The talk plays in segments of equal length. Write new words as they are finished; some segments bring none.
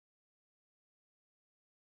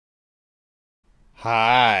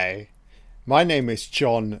Hi, my name is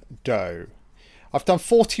John Doe. I've done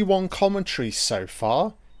 41 commentaries so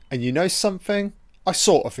far, and you know something? I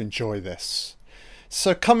sort of enjoy this.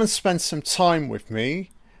 So come and spend some time with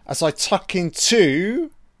me as I tuck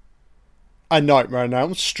into A Nightmare on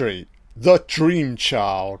Elm Street, The Dream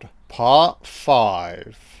Child, Part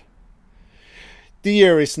 5. The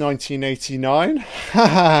year is 1989. Ha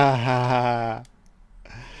ha ha.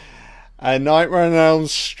 A Nightmare on Elm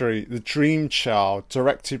Street, The Dream Child,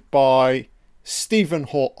 directed by Stephen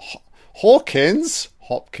Hopkins.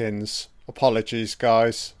 Apologies,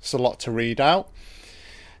 guys. It's a lot to read out.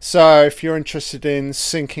 So, if you're interested in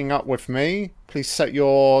syncing up with me, please set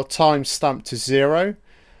your timestamp to 0.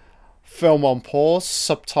 Film on pause,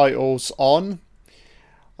 subtitles on.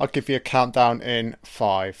 I'll give you a countdown in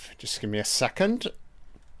 5. Just give me a second.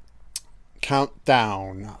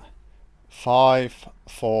 Countdown. 5,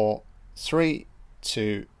 4, 3,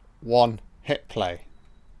 2, 1, hit play.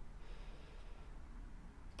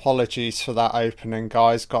 Apologies for that opening,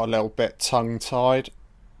 guys. Got a little bit tongue-tied.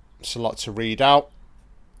 It's a lot to read out.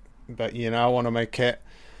 But, you know, I want to make it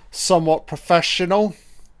somewhat professional.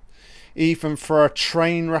 Even for a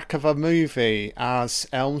train wreck of a movie, as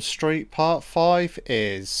Elm Street Part 5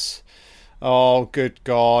 is. Oh, good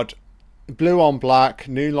God. Blue on Black,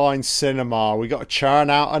 New Line Cinema. We got to churn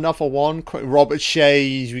out another one. Robert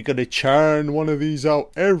Shays, we got to churn one of these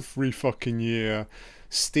out every fucking year.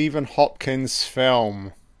 Stephen Hopkins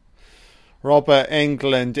film. Robert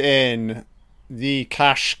Englund in the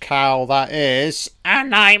cash cow that is A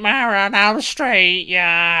Nightmare on Elm Street,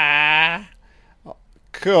 yeah.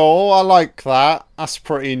 Cool, I like that. That's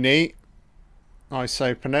pretty neat. Nice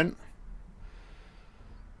opening.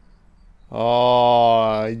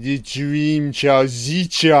 Oh, the Dream Child, the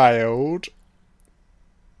child.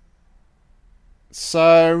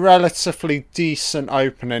 So, relatively decent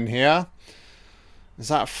opening here. Is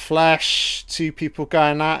that flesh? Two people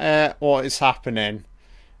going at it? What is happening?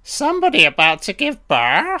 Somebody about to give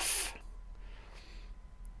birth?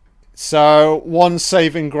 So, one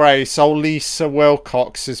saving grace. Old Lisa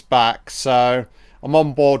Wilcox is back. So, I'm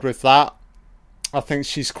on board with that. I think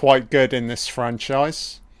she's quite good in this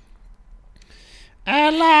franchise.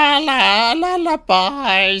 La la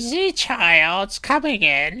lullaby, the child's coming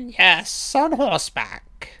in, yes, on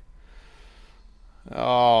horseback.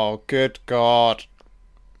 Oh, good God.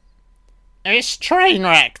 It's train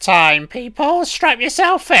wreck time, people. Strap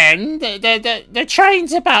yourself in. The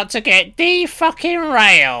train's about to get de-fucking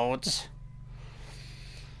railed.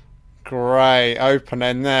 Great,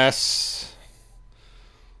 opening this.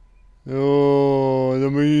 Oh, the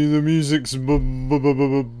music's bubbling,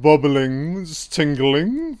 it's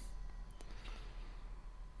tingling.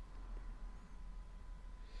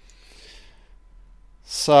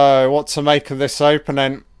 So, what to make of this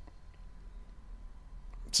opening?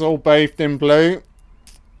 It's all bathed in blue.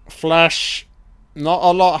 Flesh. Not a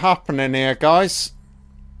lot happening here, guys.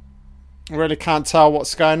 I really can't tell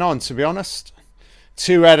what's going on, to be honest.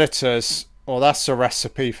 2 editors. Well, that's a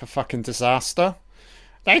recipe for fucking disaster.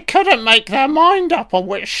 They couldn't make their mind up on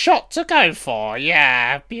which shot to go for.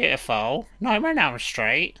 Yeah, beautiful. Nightmare on Elm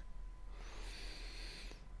Street.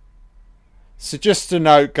 So just a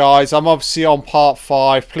note, guys, I'm obviously on part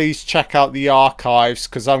 5. Please check out the archives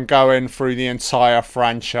because I'm going through the entire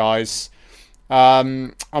franchise.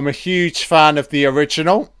 I'm a huge fan of the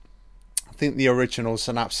original. I think the original's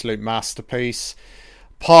an absolute masterpiece.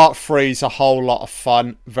 Part 3 is a whole lot of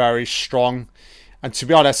fun, very strong. And to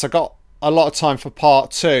be honest, I got a lot of time for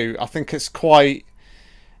part 2. I think it's quite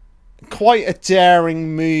a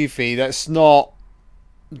daring movie that's not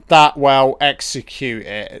that well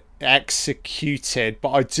executed,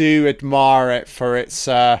 but I do admire it for its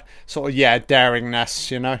sort of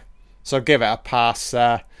daringness, you know. So I'll give it a pass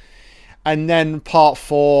there. And then part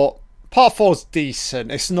 4's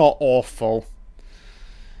decent. It's not awful.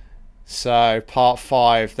 So part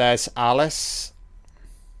 5, there's Alice.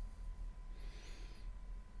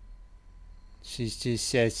 She's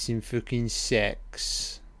just had some fucking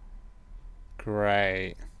sex.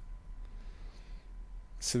 Great.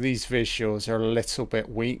 So these visuals are a little bit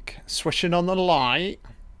weak. Switching on the light.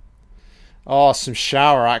 Oh, some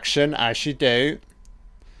shower action, as you do.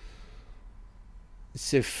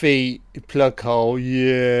 It's a feet plug hole.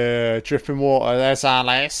 Yeah. Dripping water. There's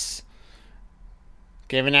Alice.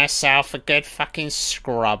 Giving herself a good fucking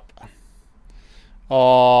scrub.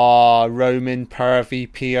 Oh, Roman pervy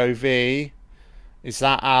POV. Is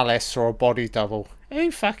that Alice or a body double?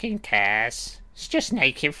 Who fucking cares? It's just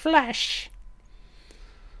naked flesh.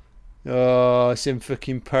 Oh, some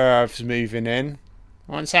fucking pervs moving in.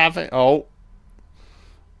 What's happening? Oh.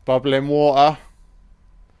 Bubbling water.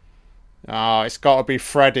 Oh, it's got to be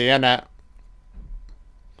Freddy, innit?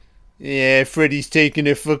 Yeah, Freddy's taking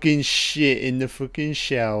a fucking shit in the fucking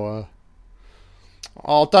shower.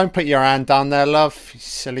 Oh, don't put your hand down there, love, you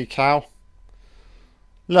silly cow.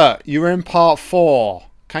 Look, you're in part 4.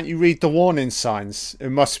 Can't you read the warning signs? It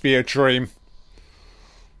must be a dream.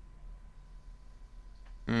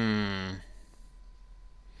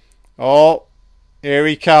 Oh, here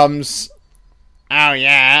he comes. Oh,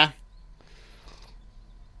 yeah.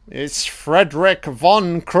 It's Frederick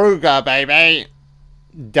von Krueger, baby.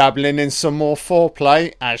 Dabbling in some more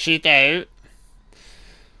foreplay, as you do.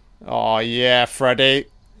 Oh, yeah, Freddy.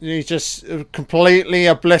 You just completely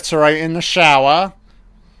obliterating the shower.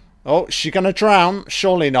 Oh, is she going to drown?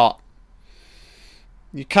 Surely not.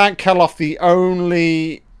 You can't kill off the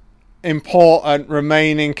only important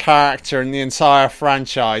remaining character in the entire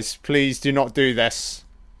franchise. Please do not do this.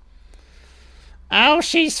 Oh,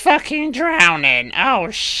 she's fucking drowning.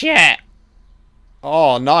 Oh, shit.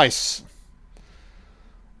 Oh, nice.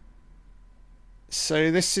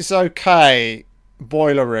 So this is okay.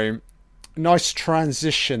 Boiler room. Nice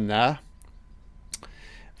transition there.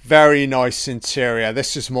 Very nice interior.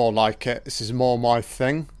 This is more like it. This is more my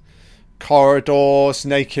thing. Corridors,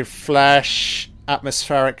 naked flesh,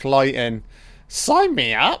 atmospheric lighting. Sign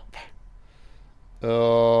me up.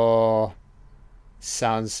 Oh, it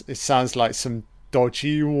sounds like some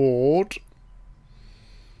dodgy ward.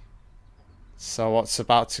 So what's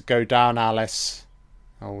about to go down, Alice?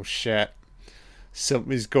 Oh shit.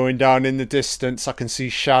 Something's going down in the distance. I can see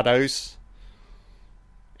shadows.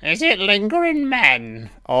 Is it lingering men?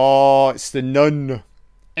 Oh, it's the nun.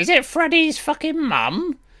 Is it Freddy's fucking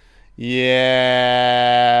mum?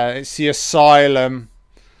 Yeah, it's the asylum.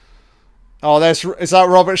 Oh, is that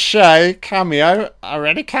Robert Shea cameo? I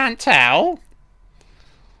really can't tell.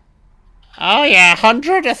 Oh yeah,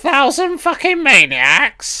 100, 1,000 fucking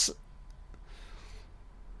maniacs.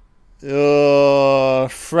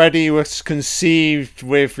 Freddy was conceived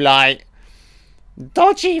with like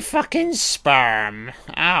dodgy fucking sperm.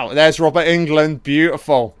 Oh, there's Robert Englund,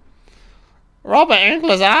 beautiful. Robert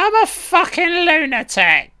Englund, I'm a fucking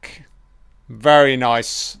lunatic. Very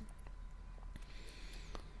nice.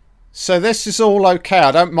 So this is all okay.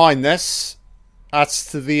 I don't mind this.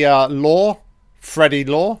 That's to the lore. Freddy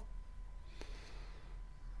lore.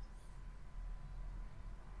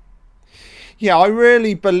 Yeah, I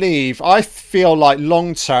really believe. I feel like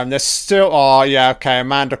long term there's still... Oh, yeah, okay.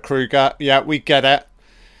 Amanda Krueger. Yeah, we get it.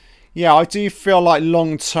 Yeah, I do feel like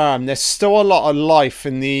long term there's still a lot of life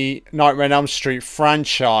in the Nightmare on Elm Street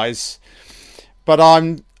franchise. But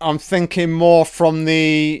I'm thinking more from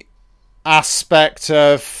the aspect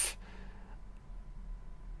of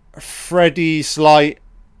Freddy's like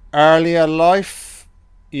earlier life,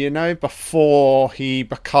 you know, before he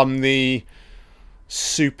become the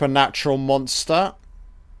supernatural monster.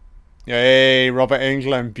 Hey, Robert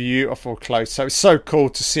Englund, beautiful close. So it's so cool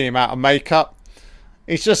to see him out of makeup.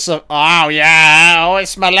 He's just a, oh yeah, oh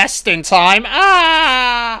it's molesting time.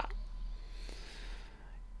 Ah.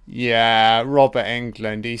 Yeah, Robert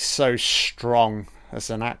Englund, he's so strong as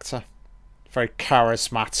an actor. Very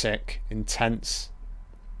charismatic, intense.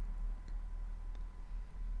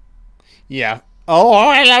 Yeah.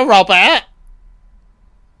 Oh, hello, Robert.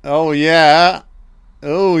 Oh, yeah.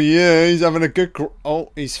 Oh, yeah, he's having a good...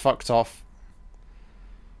 Oh, he's fucked off.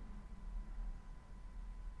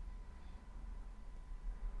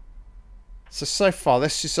 So far,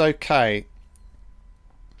 this is okay.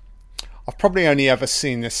 I've probably only ever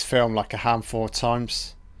seen this film like a handful of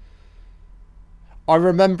times. I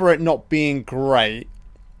remember it not being great,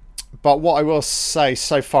 but what I will say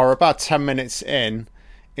so far, about 10 minutes in,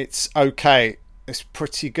 it's okay. It's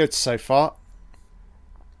pretty good so far.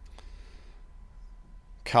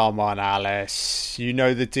 Come on, Alice. You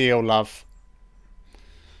know the deal, love.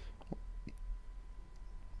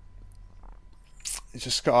 You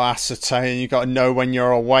just got to ascertain. You got to know when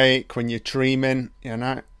you're awake, when you're dreaming, you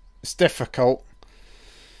know. It's difficult.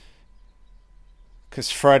 Because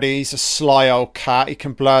Freddy's a sly old cat. He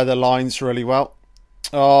can blur the lines really well.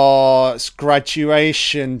 Oh, it's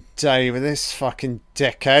graduation day with this fucking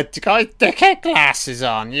dickhead. You got dickhead glasses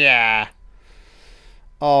on, yeah.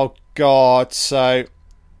 Oh, God. So,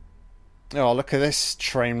 oh, look at this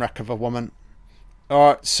train wreck of a woman.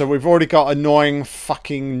 Alright, so we've already got annoying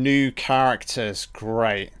fucking new characters.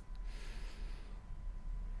 Great.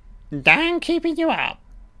 Dan keeping you up.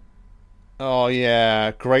 Oh,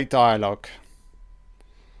 yeah. Great dialogue.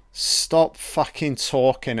 Stop fucking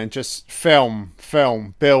talking and just film,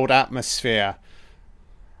 build atmosphere.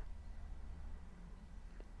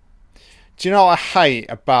 Do you know what I hate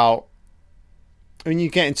about when you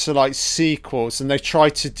get into like sequels and they try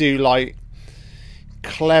to do like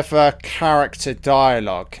clever character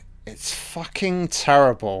dialogue, it's fucking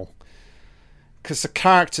terrible. Because the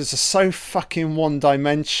characters are so fucking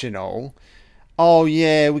one-dimensional. Oh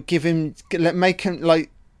yeah, we give him, make him like,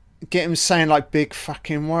 get him saying like big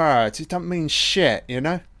fucking words. It don't mean shit, you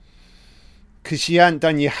know? Because you haven't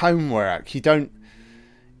done your homework. You don't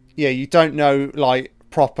know like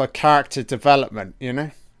proper character development, you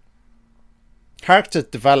know? Character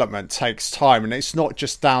development takes time, and it's not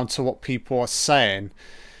just down to what people are saying.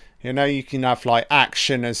 You know, you can have like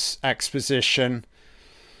action as exposition.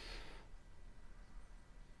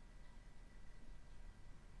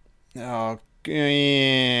 Oh,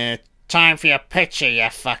 yeah. Time for your picture, you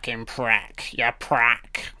fucking prack. You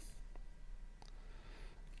prack.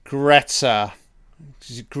 Greta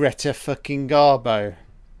fucking Garbo.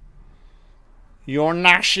 Your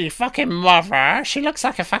nasty fucking mother. She looks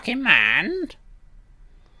like a fucking man.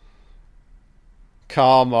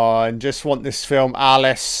 Come on, just want this film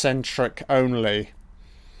Alice-centric only.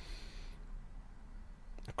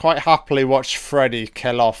 I quite happily watch Freddy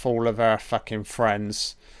kill off all of her fucking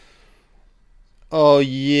friends. Oh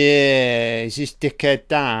yeah, is this dickhead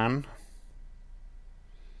Dan?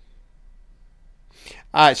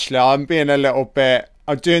 Actually, I'm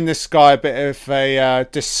doing this guy a bit of a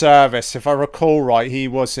disservice. If I recall right, he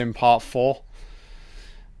was in part 4.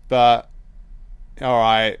 But,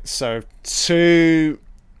 alright, so 2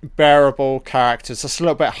 bearable characters. That's a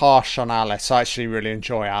little bit harsh on Alice. I actually really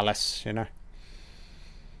enjoy Alice, you know.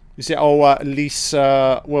 Is it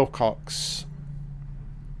Lisa Wilcox?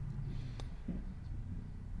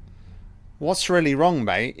 What's really wrong,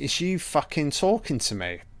 mate, is you fucking talking to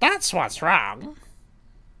me. That's what's wrong.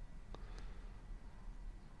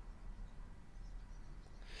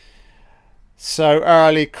 So,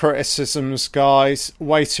 early criticisms, guys.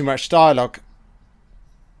 Way too much dialogue.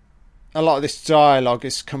 A lot of this dialogue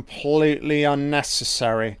is completely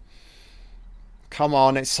unnecessary. Come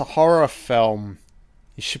on, it's a horror film.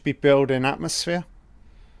 You should be building atmosphere.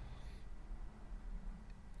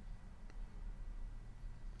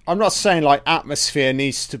 I'm not saying like atmosphere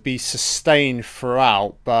needs to be sustained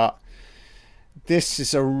throughout, but this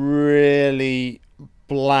is a really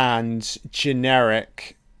bland,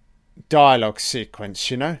 generic dialogue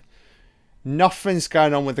sequence, you know? Nothing's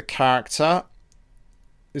going on with the character.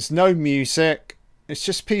 There's no music. It's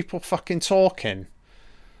just people fucking talking.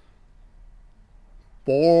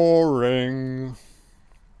 Boring.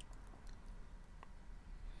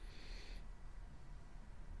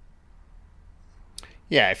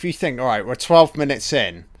 Yeah, if you think, alright, we're 12 minutes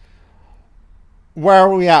in, where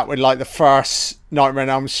are we at with like the first Nightmare on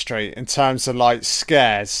Elm Street in terms of like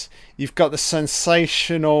scares? You've got the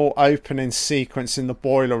sensational opening sequence in the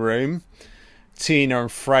boiler room, Tina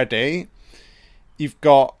and Freddy. You've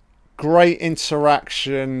got great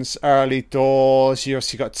interactions early doors. You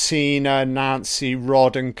also got Tina, Nancy,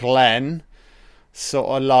 Rod and Glenn sort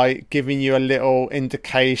of like giving you a little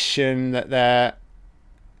indication that they're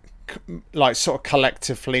like sort of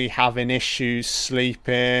collectively having issues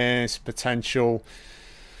sleeping, potential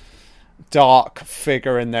dark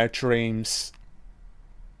figure in their dreams.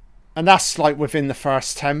 And that's like within the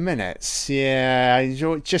first 10 minutes. Yeah,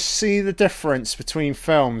 you just see the difference between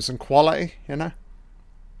films and quality, you know?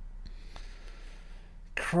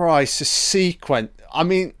 Christ, a sequence. I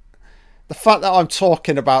mean, the fact that I'm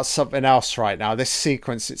talking about something else right now, this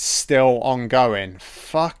sequence is still ongoing.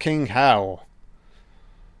 Fucking hell.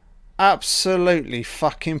 Absolutely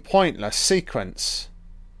fucking pointless sequence.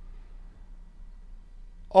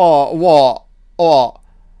 Oh, what? What?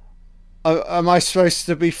 Am I supposed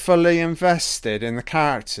to be fully invested in the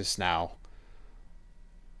characters now?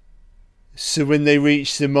 So when they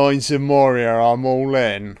reach the mines of Moria, I'm all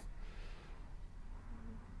in.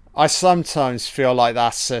 I sometimes feel like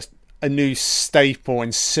that's a new staple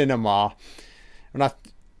in cinema. And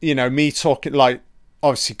me talking like,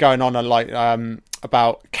 obviously going on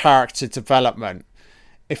about character development.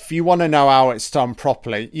 If you want to know how it's done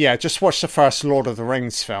properly, yeah, just watch the first Lord of the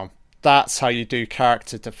Rings film. That's how you do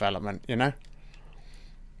character development, you know?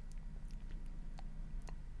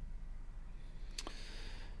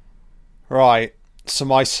 Right,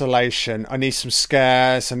 some isolation. I need some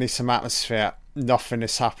scares. I need some atmosphere. Nothing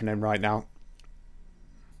is happening right now.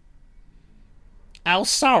 Oh,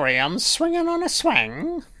 sorry, I'm swinging on a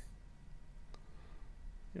swing.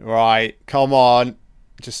 Right, come on.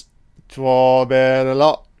 Just draw a bit a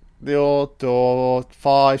lot. The door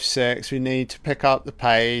 5, 6. We need to pick up the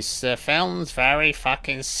pace. The film's very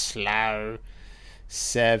fucking slow.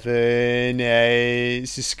 7, 8.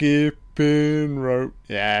 It's a skipping rope.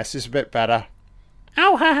 Yeah, this is a bit better.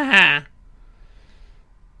 Oh, ha ha ha.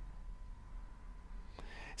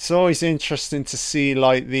 It's always interesting to see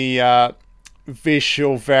like the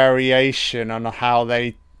visual variation on how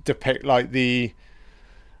they depict like the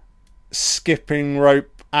skipping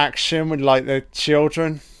rope action with like the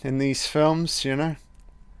children in these films, you know.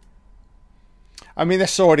 I mean,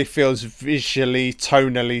 this already feels visually,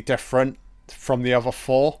 tonally different from the other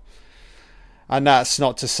four. And that's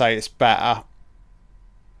not to say it's better.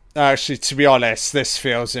 Actually, to be honest, this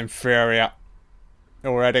feels inferior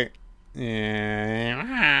already.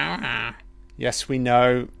 Yeah. Yes, we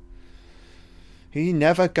know. He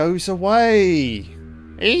never goes away.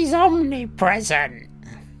 He's omnipresent.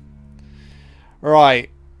 Right.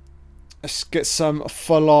 Let's get some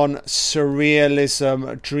full-on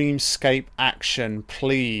surrealism, dreamscape action,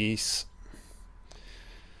 please.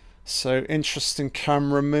 So, interesting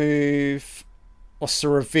camera move. What's the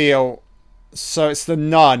reveal? So, it's the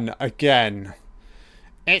nun again.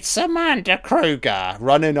 It's Amanda Krueger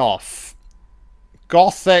running off.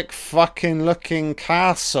 Gothic fucking looking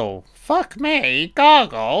castle. Fuck me,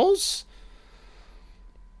 goggles.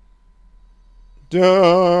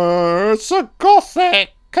 Duh, it's a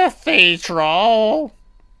gothic cathedral.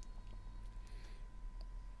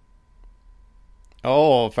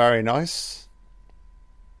 Oh, very nice.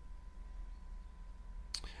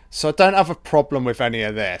 So I don't have a problem with any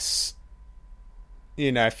of this.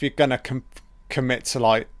 You know, if you're gonna commit to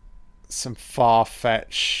like some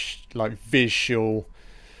far-fetched like visual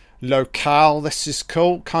locale, this is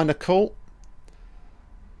cool, kind of cool.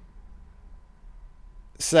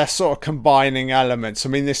 So they're sort of combining elements. I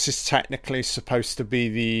mean, this is technically supposed to be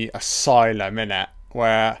the asylum, innit?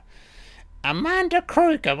 Where Amanda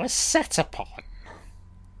Krueger was set upon.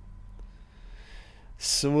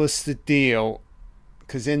 So what's the deal?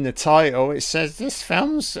 Because in the title it says this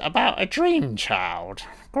film's about a dream child.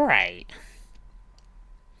 Great.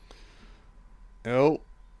 Oh,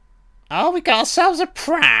 we got ourselves a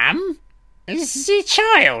pram? Is the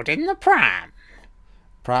child in the pram?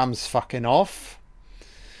 Pram's fucking off.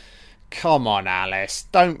 Come on, Alice.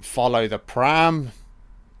 Don't follow the pram.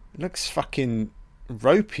 It looks fucking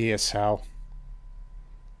ropey as hell.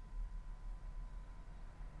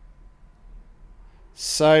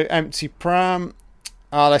 So, empty pram.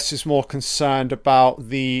 Alice is more concerned about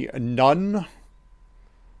the nun.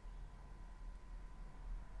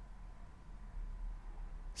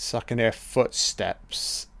 So I can hear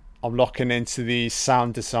footsteps. I'm locking into the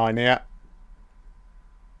sound design here.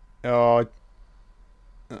 Oh,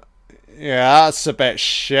 yeah, that's a bit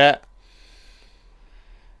shit.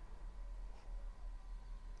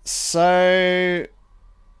 So,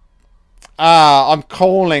 I'm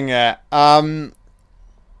calling it.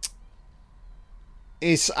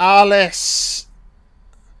 Is Alice...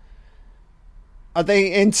 Are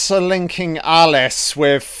they interlinking Alice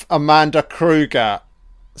with Amanda Krueger?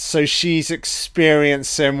 So she's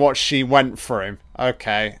experiencing what she went through.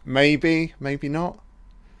 Okay, maybe, maybe not.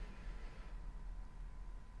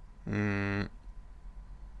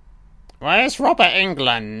 Where's Robert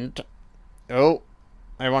Englund? Oh,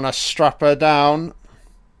 they want to strap her down.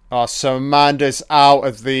 Oh, so Amanda's out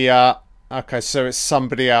of the... okay, so it's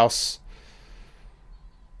somebody else.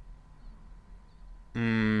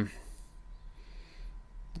 There's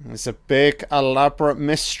a big, elaborate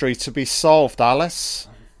mystery to be solved, Alice.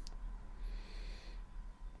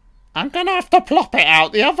 I'm gonna have to plop it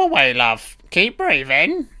out the other way, love. Keep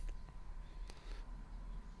breathing.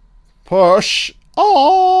 Push.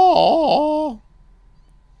 Oh.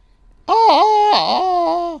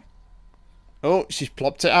 Oh. Oh, she's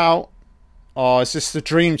plopped it out. Oh, is this the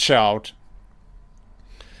dream child?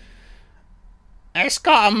 It's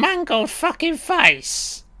got a mangled fucking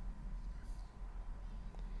face.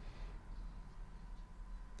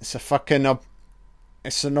 It's a fucking...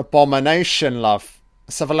 it's an abomination, love.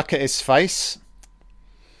 Let's have a look at his face.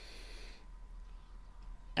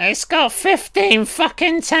 It's got 15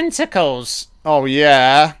 fucking tentacles. Oh,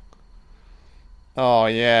 yeah. Oh,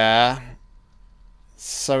 yeah.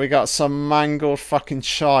 So we got some mangled fucking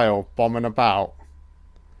child bombing about.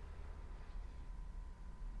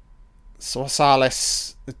 So what's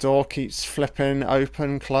Alice? The door keeps flipping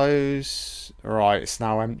open, close. Right, it's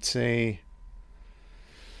now empty.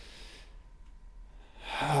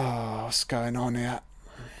 Oh, what's going on here?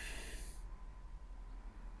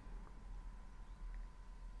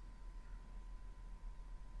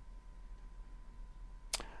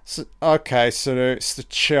 So, okay, so it's the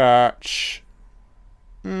church.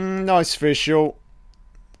 Nice visual.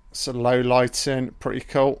 It's a low lighting, pretty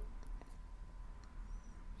cool.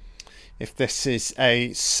 If this is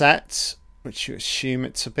a set, which you assume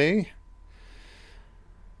it to be.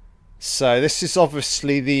 So this is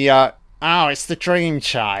obviously the Oh, it's the dream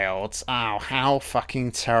child. Oh, how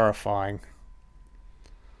fucking terrifying.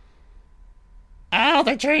 Oh,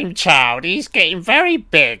 the dream child. He's getting very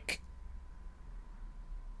big.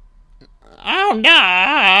 Oh no,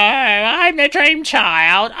 I'm the dream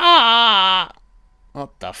child. Ah.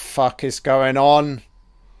 What the fuck is going on?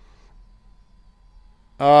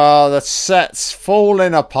 Oh, the set's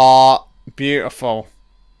falling apart. Beautiful.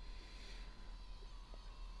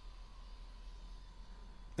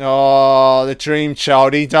 Oh, the dream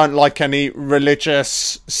child. He don't like any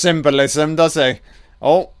religious symbolism, does he?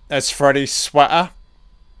 Oh, there's Freddy's sweater.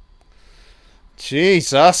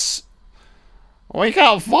 Jesus. We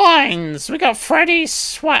got vines. We got Freddy's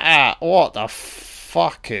sweater. What the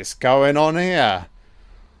fuck is going on here?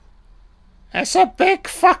 It's a big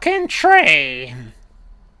fucking tree.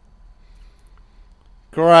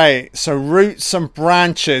 Great. So roots and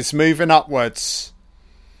branches moving upwards.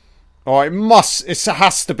 Oh, it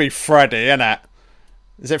has to be Freddy, innit?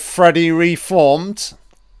 Is it Freddy reformed?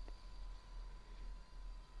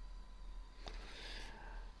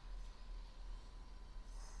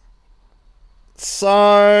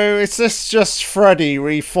 So, is this just Freddy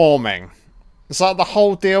reforming? Is that the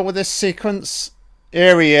whole deal with this sequence?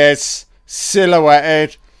 Here he is,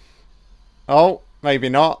 silhouetted. Oh, maybe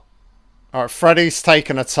not. Alright, Freddy's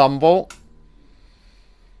taken a tumble.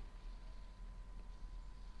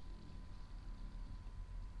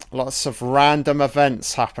 Lots of random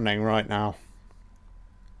events happening right now.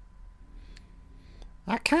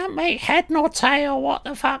 I can't make head nor tail. What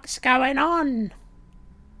the fuck's going on?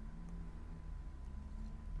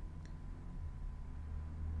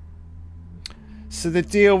 So the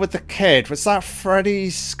deal with the kid, was that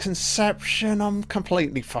Freddy's conception? I'm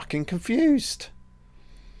completely fucking confused.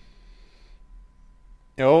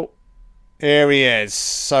 Oh, here he is.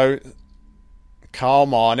 So,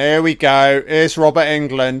 come on, here we go. Here's Robert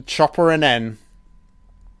Englund, chopper and N.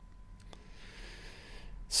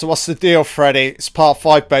 So what's the deal, Freddy? It's part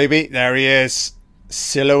 5, baby. There he is.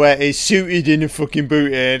 Silhouette is suited in a fucking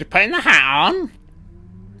booted. Putting the hat on.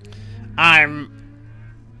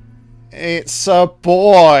 It's a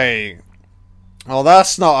boy. Oh,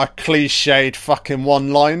 that's not a cliched fucking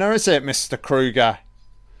one-liner, is it, Mr. Krueger?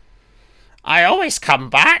 I always come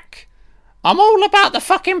back. I'm all about the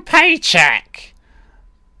fucking paycheck.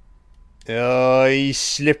 Oh, you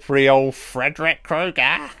slippery old Frederick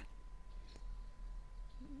Krueger.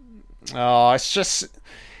 Oh,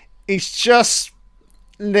 he's just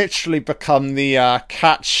literally become the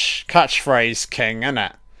catchphrase king, isn't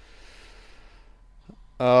it?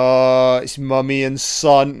 It's mummy and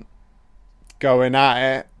son going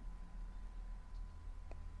at it.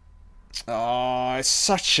 Oh, it's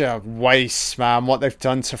such a waste, man, what they've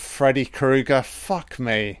done to Freddy Krueger. Fuck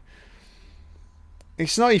me.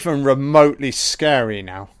 He's not even remotely scary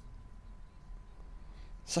now.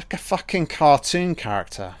 It's like a fucking cartoon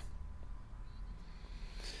character.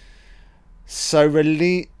 So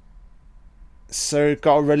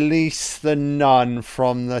gotta release the nun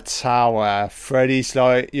from the tower. Freddy's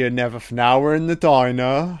like, you're never... Now we're in the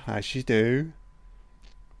diner, as you do.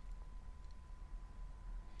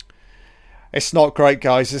 It's not great,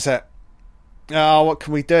 guys, is it? Oh, what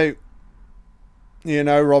can we do? You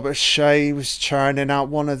know, Robert Shea was churning out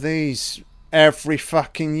one of these every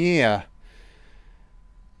fucking year.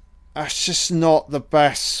 That's just not the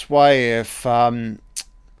best way of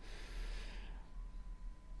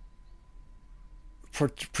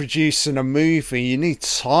producing a movie. You need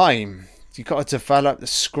time. You've got to develop the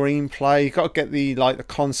screenplay. You've got to get the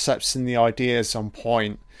concepts and the ideas on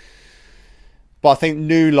point. But I think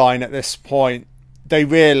New Line at this point, they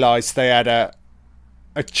realised they had a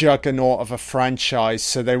juggernaut of a franchise,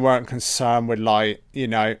 so they weren't concerned with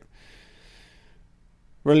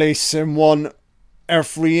releasing one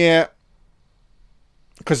every year,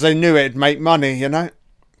 because they knew it'd make money, you know.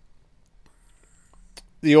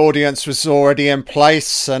 The audience was already in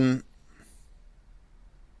place, and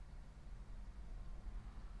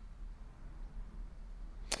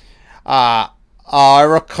I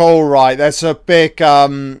recall right, there's a big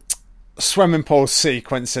swimming pool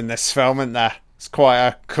sequence in this film, isn't there? It's quite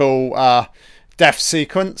a cool death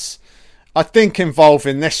sequence. I think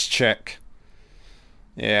involving this chick.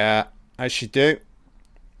 Yeah, as you do.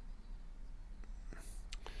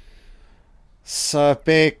 It's a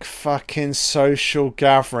big fucking social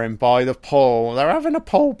gathering by the pool. They're having a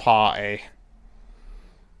pool party.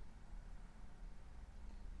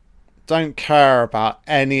 Don't care about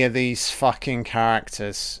any of these fucking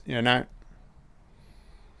characters, you know?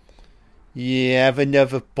 Yeah, have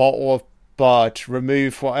another bottle of Bud.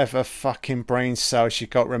 Remove whatever fucking brain cells you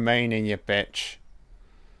got remaining, you bitch.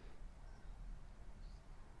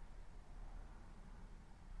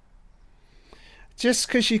 Just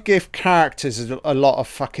because you give characters a lot of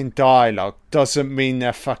fucking dialogue doesn't mean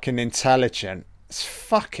they're fucking intelligent. It's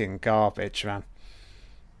fucking garbage, man.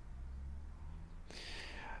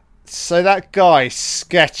 So that guy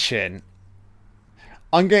sketching,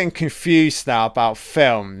 I'm getting confused now about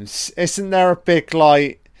films. Isn't there a big,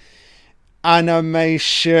 like,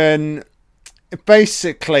 animation?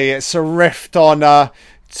 Basically, it's a riff on a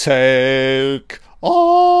Take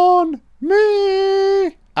On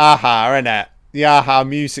Me. Aha, innit? The Aha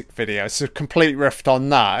music video. It's a complete riff on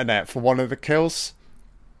that, innit? For one of the kills.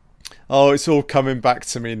 Oh, it's all coming back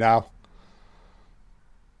to me now.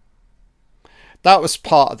 That was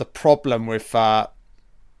part of the problem with the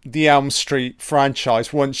Elm Street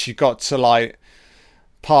franchise. Once you got to like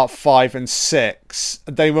part 5 and 6,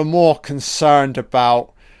 they were more concerned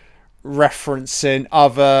about referencing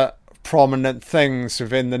other prominent things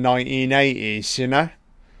within the 1980s, you know?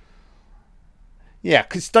 Yeah,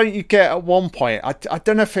 because don't you get at one point, I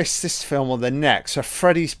don't know if it's this film or the next, where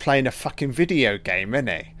Freddy's playing a fucking video game, isn't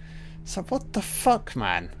he? So what the fuck,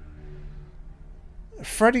 man?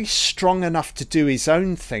 Freddy's strong enough to do his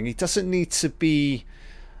own thing. He doesn't need to be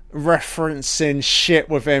referencing shit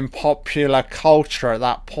within popular culture at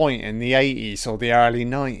that point in the 80s or the early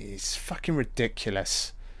 90s. Fucking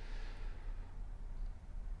ridiculous.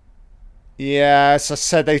 Yeah, as I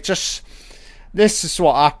said, this is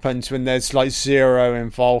what happens when there's like zero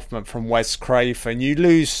involvement from Wes Craven. You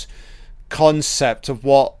lose concept of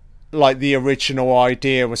what like the original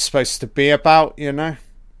idea was supposed to be about, you know?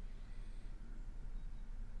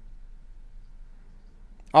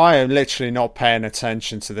 I am literally not paying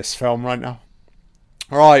attention to this film right now.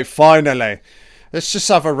 Right, finally. Let's just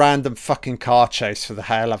have a random fucking car chase for the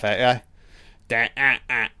hell of it, yeah?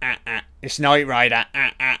 It's Knight Rider.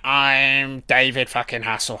 I'm David fucking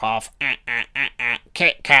Hasselhoff.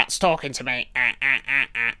 Kit Kat's talking to me.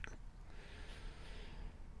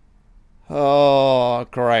 Oh,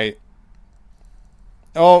 great.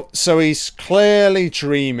 Oh, so he's clearly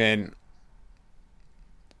dreaming.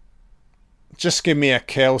 Just give me a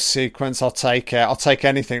kill sequence. I'll take it. I'll take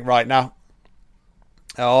anything right now.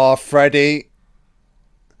 Oh, Freddy.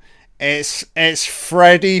 It's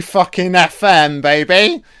Freddy fucking FM,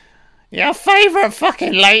 baby. Your favourite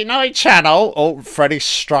fucking late night channel. Oh, Freddy's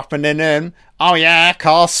strapping in. Oh yeah,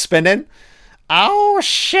 car's spinning. Oh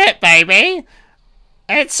shit, baby.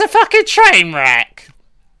 It's a fucking train wreck.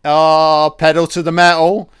 Oh, pedal to the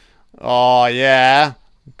metal. Oh yeah.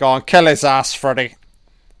 Go on, kill his ass, Freddy.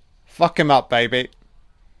 Fuck him up, baby.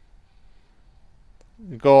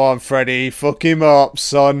 Go on, Freddy. Fuck him up,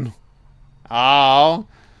 son. Oh.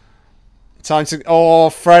 Time to... Oh,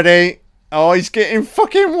 Freddy. Oh, he's getting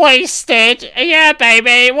fucking wasted. Yeah,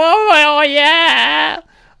 baby. Whoa, oh, yeah.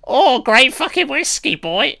 Oh, great fucking whiskey,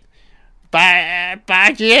 boy. Bad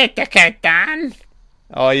you, dickhead, Dan.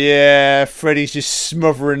 Oh, yeah. Freddy's just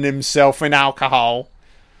smothering himself in alcohol.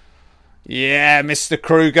 Yeah, Mr.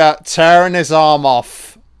 Krueger tearing his arm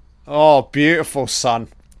off. Oh, beautiful, son.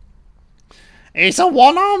 He's a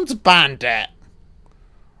one-armed bandit.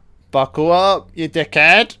 Buckle up, you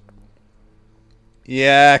dickhead.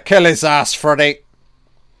 Yeah, kill his ass, Freddy.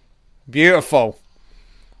 Beautiful.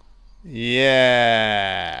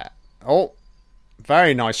 Yeah. Oh,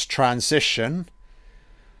 very nice transition.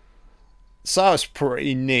 So that was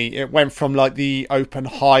pretty neat. It went from like the open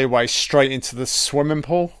highway straight into the swimming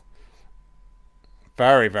pool.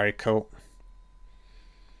 Very, very cool.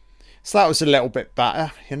 So that was a little bit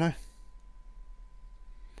better, you know.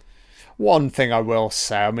 One thing I will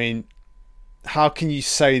say, I mean, how can you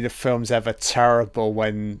say the film's ever terrible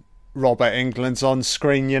when Robert Englund's on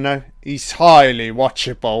screen, you know? He's highly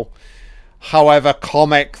watchable. However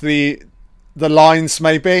comic the lines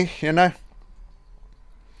may be, you know?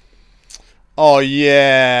 Oh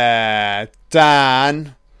yeah,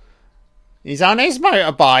 Dan. He's on his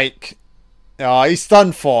motorbike. Oh, he's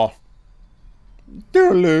done for.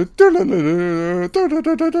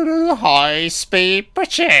 High speed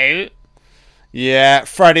pursuit. Yeah,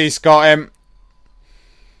 Freddy's got him.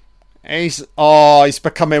 He's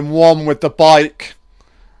becoming one with the bike.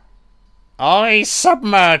 Oh, he's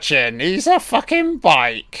submerging. He's a fucking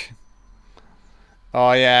bike.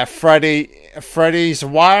 Oh yeah, Freddy's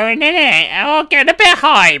wiring in it. Oh, get a bit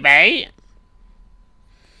high, mate.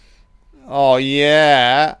 Oh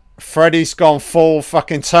yeah, Freddy's gone full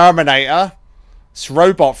fucking Terminator. It's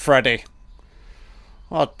Robot Freddy.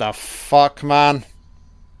 What the fuck, man?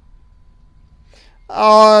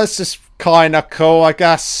 Oh, it's just kind of cool, I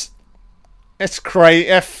guess. It's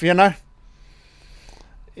creative, you know?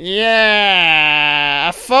 Yeah,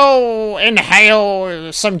 a full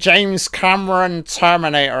inhale, some James Cameron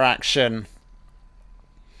Terminator action.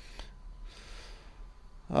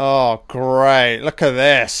 Oh, great. Look at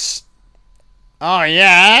this. Oh,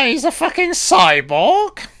 yeah, he's a fucking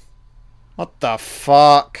cyborg. What the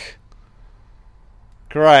fuck?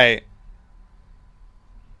 Great.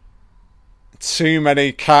 Too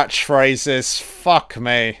many catchphrases. Fuck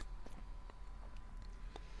me.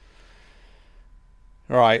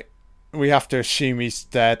 Right. We have to assume he's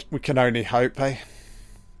dead. We can only hope, eh?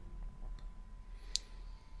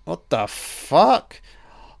 What the fuck?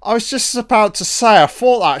 I was just about to say, I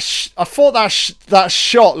thought that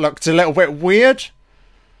shot looked a little bit weird.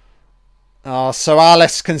 Oh, so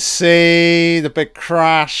Alice can see the big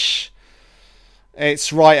crash.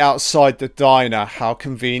 It's right outside the diner. How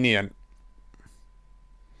convenient.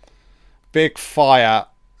 Big fire.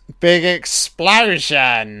 Big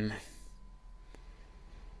explosion.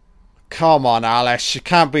 Come on, Alice. You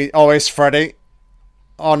can't be... Oh, it's Freddy.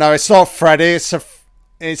 Oh, no, it's not Freddy. It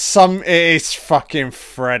is fucking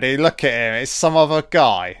Freddy. Look at him. It's some other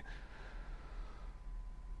guy.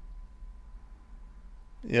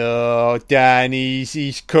 Oh, Dan,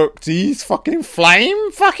 he's cooked. He's fucking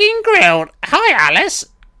flame fucking grilled. Hi, Alice.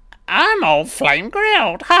 I'm all flame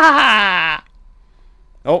grilled. Ha ha.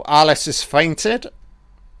 Oh, Alice has fainted.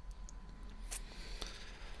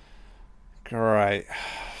 Great.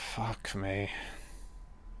 Fuck me.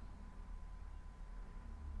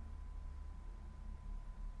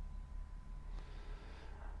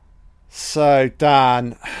 So,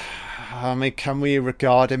 Dan, I mean, can we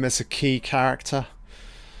regard him as a key character?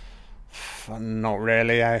 Not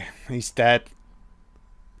really, eh? He's dead.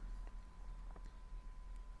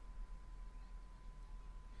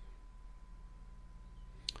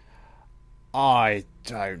 I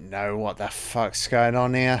don't know what the fuck's going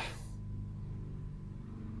on here.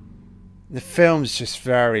 The film's just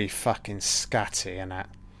very fucking scatty, innit?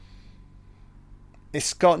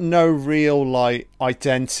 It's got no real, like,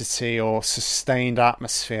 identity or sustained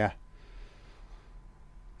atmosphere.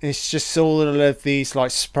 It's just all of these,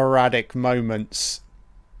 like, sporadic moments.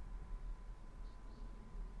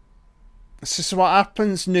 This is what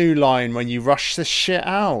happens, New Line, when you rush this shit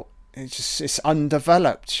out. It's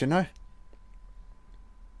undeveloped, you know?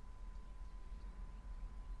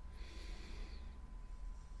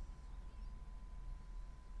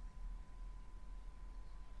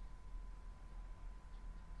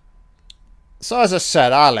 So as I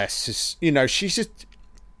said, Alice is, you know, she's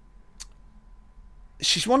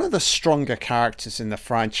one of the stronger characters in the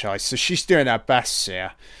franchise, so she's doing her best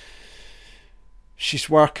here.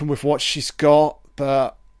 She's working with what she's got,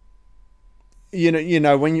 but you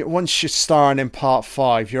know, once you're starring in part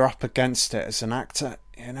 5, you're up against it as an actor,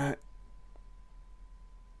 you know,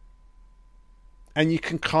 and you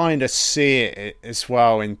can kind of see it as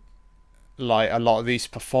well in like a lot of these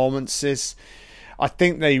performances. I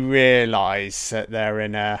think they realise that they're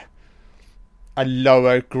in a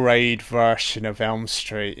lower grade version of Elm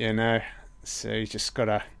Street, you know. So you just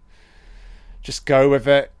gotta go with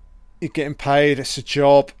it. You're getting paid. It's a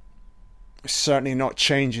job. It's certainly not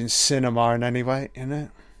changing cinema in any way, you know.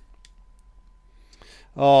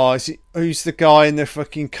 Oh, who's the guy in the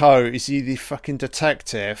fucking coat? Is he the fucking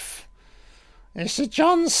detective? It's a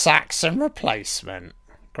John Saxon replacement.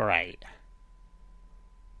 Great.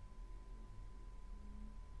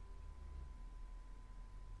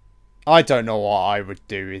 I don't know what I would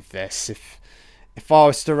do with this. If I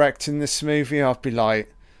was directing this movie, I'd be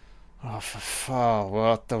like, what's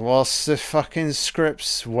the fucking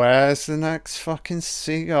scripts? Where's the next fucking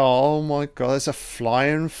scene? Oh my god, there's a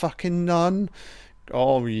flying fucking nun.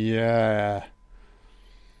 Oh yeah.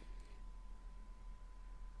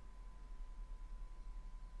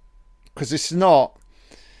 Because it's not,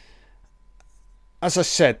 as I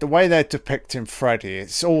said, the way they're depicting Freddy,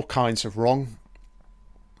 it's all kinds of wrong.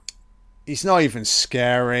 He's not even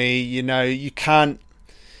scary, you know, you can't,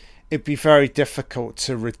 it'd be very difficult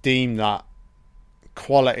to redeem that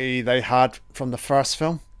quality they had from the first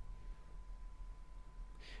film.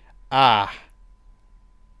 Ah,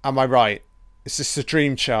 am I right? Is this the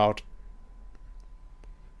dream child?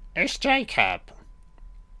 It's Jacob.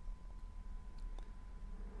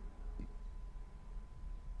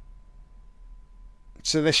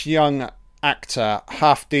 So this young actor,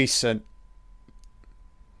 half decent,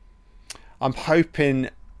 I'm hoping,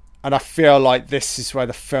 and I feel like this is where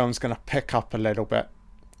the film's going to pick up a little bit.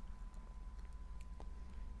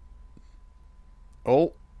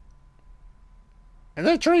 Oh. And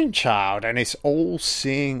the dream child and his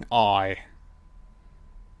all-seeing eye.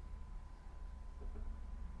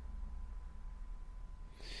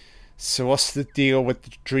 So what's the deal with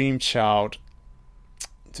the dream child?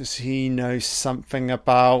 Does he know something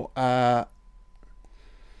about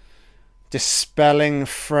dispelling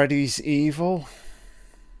Freddy's evil?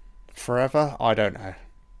 Forever? I don't know.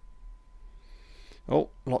 Oh,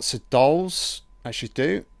 lots of dolls, as you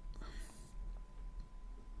do.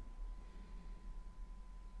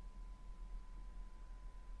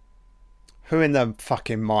 Who in their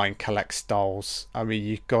fucking mind collects dolls? I mean,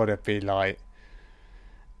 you've got to be like,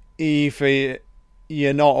 either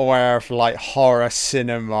you're not aware of like horror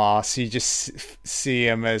cinema, so you just see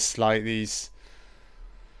them as like these.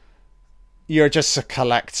 You're just a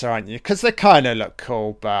collector, aren't you? Because they kind of look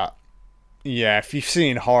cool, but yeah, if you've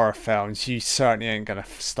seen horror films, you certainly ain't gonna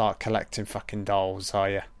start collecting fucking dolls, are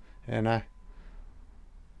you? You know?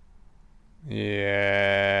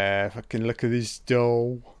 Yeah, fucking look at this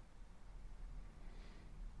doll.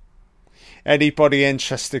 Anybody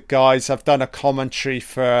interested, guys? I've done a commentary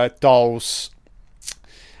for Dolls.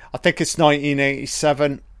 I think it's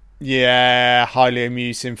 1987. Yeah, highly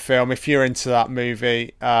amusing film. If you're into that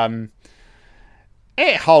movie,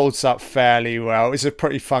 it holds up fairly well. It's a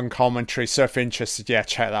pretty fun commentary. So if interested, yeah,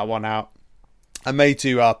 check that one out. I may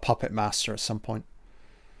do a Puppet Master at some point.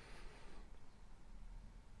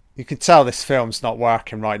 You can tell this film's not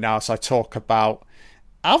working right now as I talk about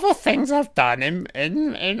other things I've done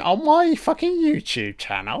in on my fucking YouTube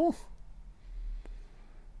channel.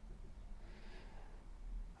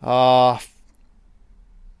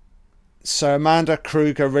 So Amanda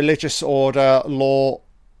Krueger, religious order, law,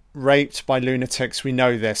 raped by lunatics. We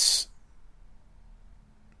know this.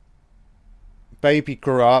 Baby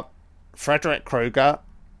grew up. Frederick Krueger.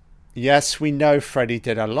 Yes, we know Freddy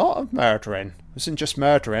did a lot of murdering. It wasn't just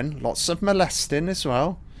murdering, lots of molesting as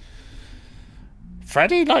well.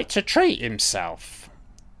 Freddy liked to treat himself.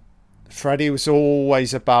 Freddy was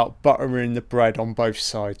always about buttering the bread on both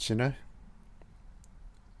sides, you know?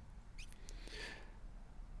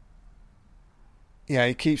 Yeah,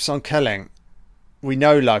 he keeps on killing. We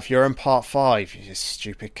know, love, you're in part 5, you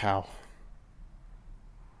stupid cow.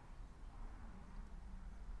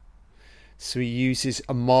 So he uses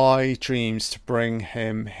my dreams to bring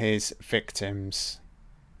him his victims.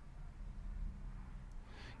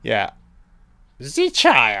 Yeah. The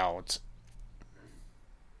child.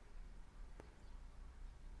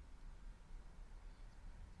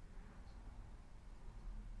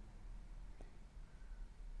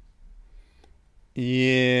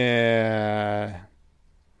 Yeah.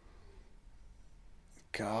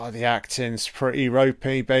 God, the acting's pretty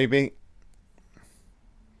ropey, baby.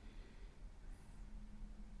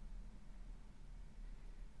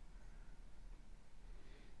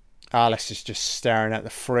 Alice is just staring at the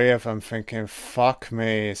three of them thinking, fuck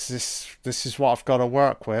me, this is what I've got to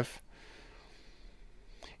work with.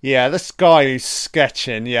 Yeah, this guy who's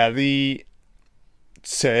sketching, yeah, the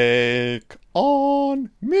Take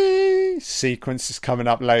On Me sequence is coming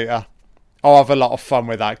up later. I'll have a lot of fun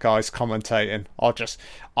with that, guys, commentating.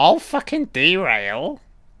 I'll fucking derail.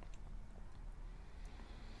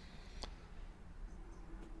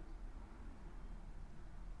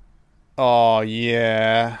 Oh,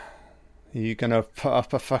 yeah. Are you gonna put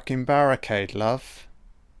up a fucking barricade, love?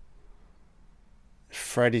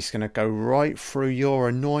 Freddy's gonna go right through your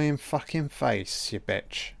annoying fucking face, you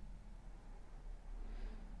bitch.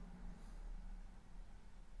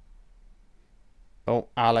 Oh,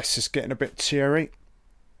 Alice is getting a bit teary.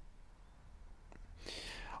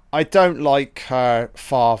 I don't like her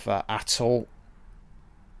father at all.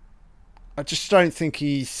 I just don't think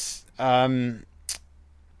he's...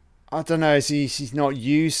 I don't know, he's not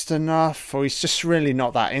used enough, or he's just really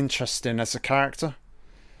not that interesting as a character.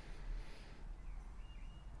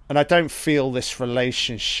 And I don't feel this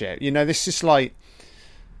relationship. You know, this is like...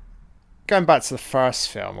 Going back to the first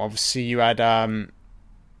film, obviously you had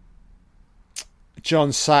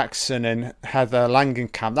John Saxon and Heather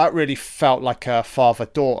Langenkamp. That really felt like a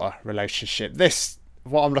father-daughter relationship. This,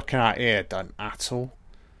 what I'm looking at here, doesn't at all.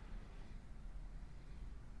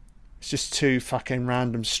 It's just two fucking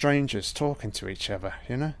random strangers talking to each other,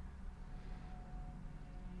 you know?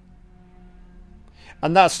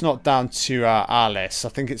 And that's not down to Alice. I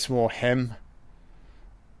think it's more him.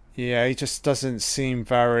 Yeah, he just doesn't seem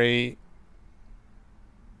very...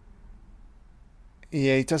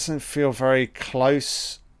 Yeah, he doesn't feel very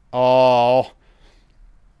close. Oh.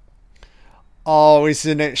 Oh,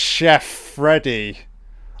 isn't it Chef Freddy?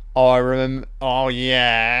 Oh, I remember... Oh,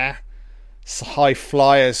 yeah. It's the High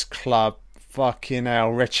Flyers Club. Fucking hell,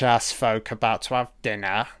 rich ass folk about to have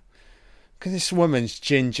dinner. Look at this woman's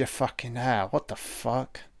ginger fucking hair. What the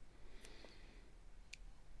fuck?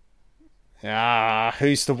 Ah,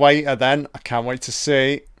 who's the waiter then? I can't wait to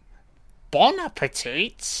see. Bon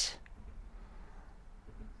appetit.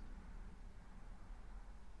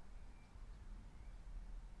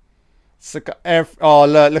 So, oh,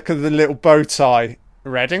 look at the little bow tie.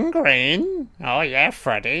 Red and green. Oh yeah,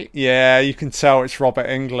 Freddy. Yeah, you can tell it's Robert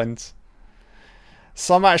Englund.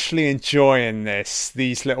 So I'm actually enjoying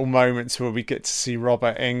these little moments where we get to see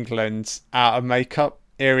Robert Englund out of makeup.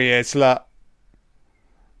 Here he is, look.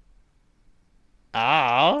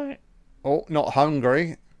 Oh, not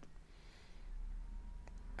hungry.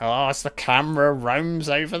 Oh, as the camera roams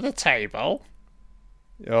over the table.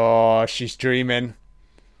 Oh, she's dreaming.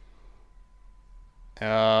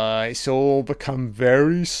 It's all become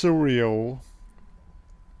very surreal.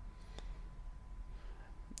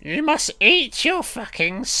 You must eat your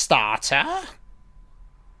fucking starter.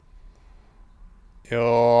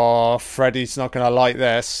 Oh, Freddy's not gonna like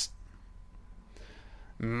this.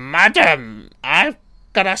 Madam, I've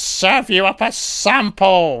gotta serve you up a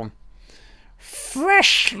sample.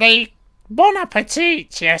 Freshly bon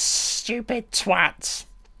appetit, you stupid twat.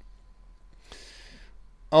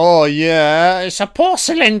 Oh, yeah, it's a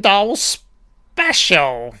porcelain doll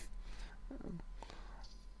special.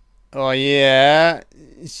 Oh, yeah.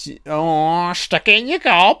 Oh, stick it in your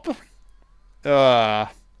gob.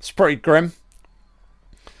 It's pretty grim.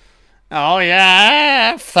 Oh,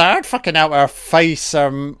 yeah. Third fucking out her face.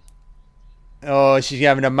 Oh, she's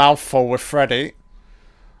having a mouthful with Freddy.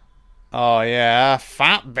 Oh, yeah.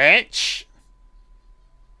 Fat bitch.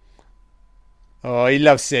 Oh, he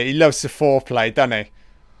loves it. He loves the foreplay, doesn't he?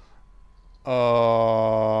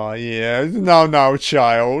 Oh, yeah. No,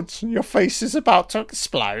 child. Your face is about to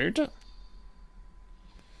explode.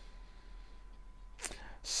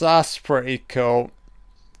 So that's pretty cool.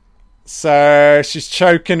 So she's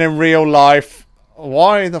choking in real life.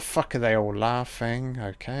 Why the fuck are they all laughing?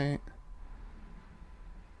 Okay.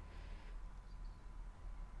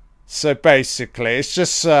 So basically, it's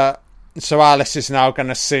just... so Alice is now going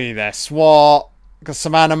to see this. What? Got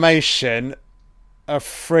some animation of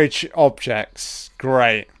fridge objects.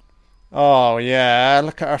 Great. Oh, yeah.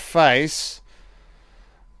 Look at her face.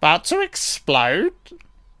 About to explode.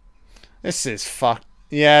 This is fuck.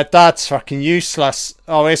 Yeah, Dad's fucking useless.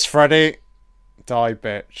 Oh, it's Freddy. Die,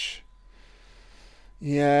 bitch.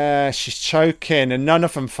 Yeah, she's choking and none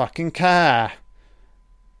of them fucking care.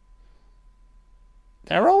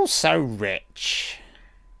 They're all so rich.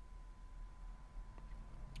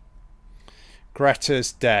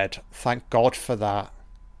 Greta's dead. Thank God for that.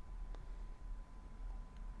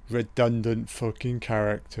 Redundant fucking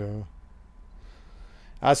character.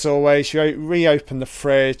 As always, you reopen the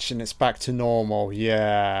fridge and it's back to normal.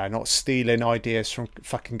 Yeah, not stealing ideas from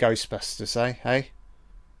fucking Ghostbusters, eh? Hey?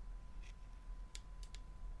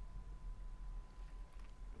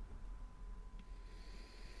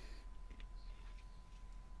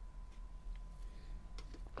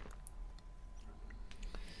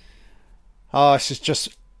 Oh, this is just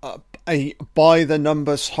a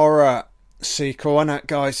by-the-numbers horror sequel, isn't it,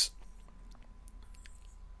 guys?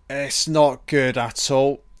 It's not good at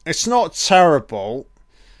all. It's not terrible,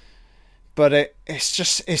 but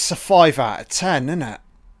it's a 5 out of 10, isn't it?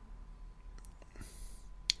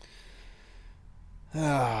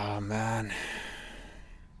 Oh, man.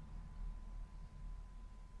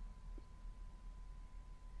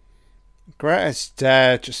 Greta's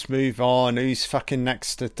dead. Just move on. Who's fucking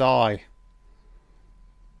next to die?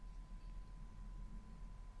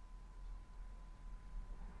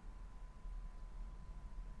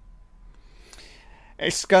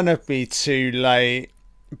 It's gonna be too late.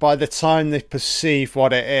 By the time they perceive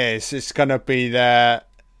what it is, it's gonna be their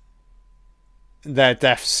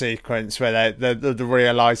death sequence where the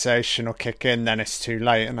realization will kick in. Then it's too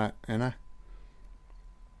late, isn't it? You know.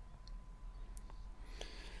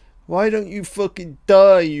 Why don't you fucking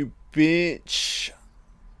die, you bitch?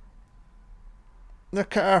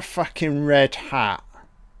 Look at her fucking red hat.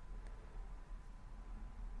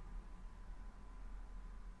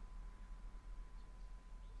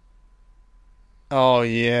 Oh,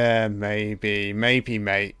 yeah, maybe. Maybe,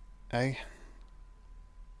 mate. Eh?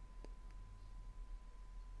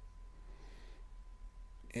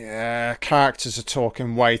 Yeah, characters are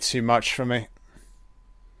talking way too much for me.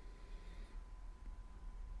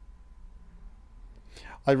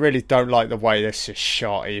 I really don't like the way this is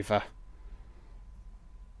shot either.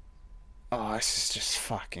 Oh, this is just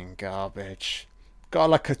fucking garbage. Got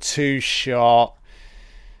like a 2-shot.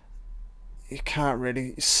 You can't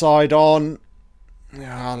really side on.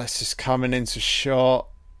 Oh, this is coming into shot.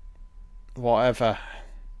 Whatever.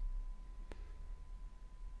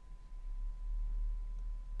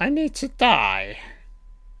 I need to die.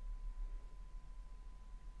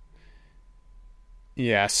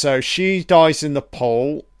 Yeah, so she dies in the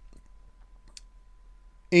pool.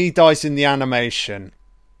 He dies in the animation.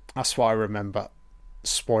 That's what I remember.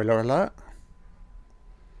 Spoiler alert.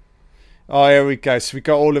 Oh, here we go. So we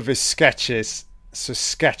got all of his sketches. So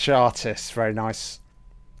sketch artist, very nice.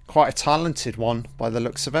 Quite a talented one by the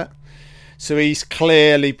looks of it. So he's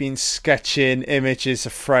clearly been sketching images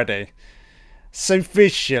of Freddy. So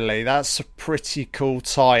visually, that's a pretty cool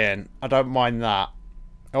tie-in. I don't mind that.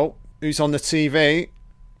 Oh, who's on the TV?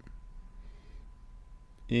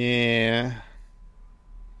 Yeah.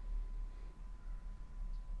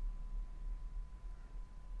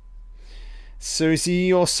 So is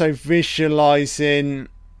he also visualizing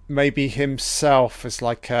maybe himself as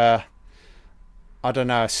like a, I don't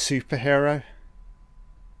know, a superhero?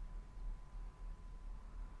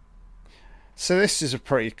 So this is a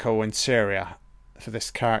pretty cool interior for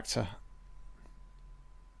this character.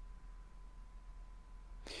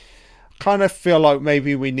 Kind of feel like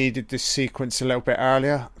maybe we needed this sequence a little bit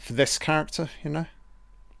earlier for this character, you know?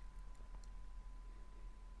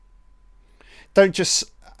 Don't just,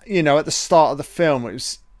 you know, at the start of the film, it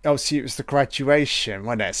was the graduation,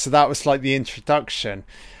 wasn't it? So that was like the introduction.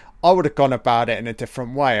 I would have gone about it in a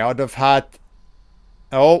different way. I'd have had,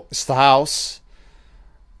 oh, it's the house.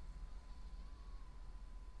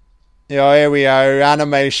 Yeah, here we go,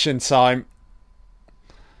 animation time.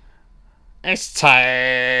 It's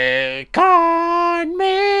take on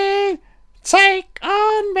me, take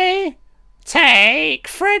on me, take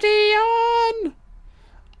Freddy on.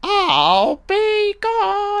 I'll be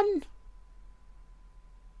gone.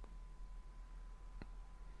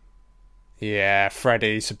 Yeah,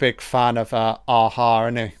 Freddy's a big fan of Aha,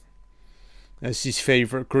 isn't he? That's his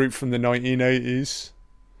favourite group from the 1980s.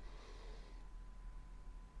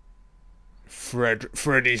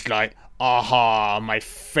 Freddy's like, Aha, my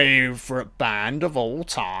favourite band of all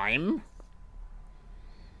time.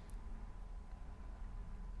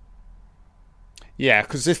 Yeah,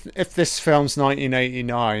 because if this film's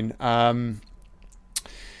 1989,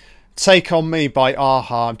 Take On Me by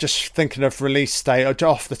Aha, I'm just thinking of release date.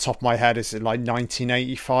 Off the top of my head, is it like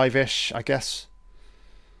 1985-ish, I guess?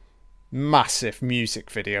 Massive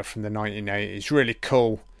music video from the 1980s. Really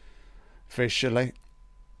cool visually.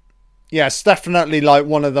 Yeah, it's definitely like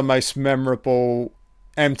one of the most memorable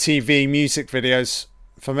MTV music videos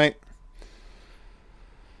for me.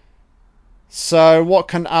 So what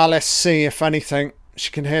can Alice see, if anything?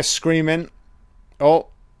 She can hear screaming. Oh,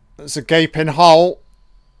 there's a gaping hole.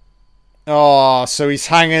 Oh, so he's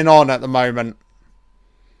hanging on at the moment.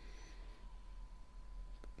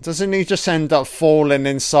 Doesn't he just end up falling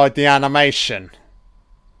inside the animation?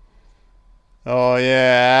 Oh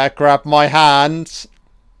yeah, grab my hand.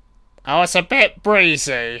 Oh, it's a bit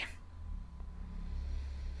breezy.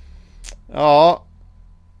 Oh.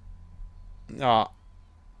 Oh.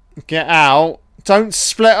 Get out. Don't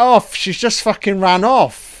split off. She's just fucking ran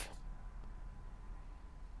off.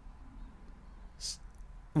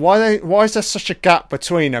 Why is there such a gap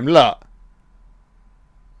between them? Look.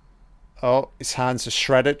 Oh, his hands are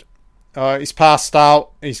shredded. Oh, he's passed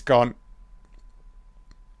out. He's gone.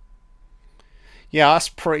 Yeah, that's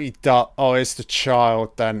pretty dark. Oh, it's the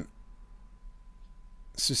child then.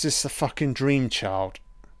 So is this the fucking dream child?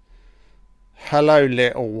 Hello,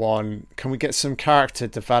 little one. Can we get some character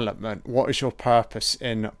development? What is your purpose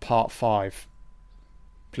in part 5?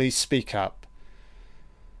 Please speak up.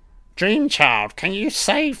 Dream child, can you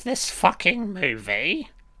save this fucking movie?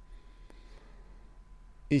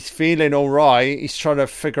 He's feeling alright. He's trying to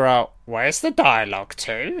figure out, where's the dialogue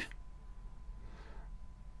to?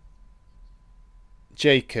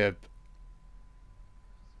 Jacob.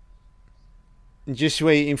 Just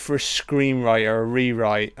waiting for a screenwriter, a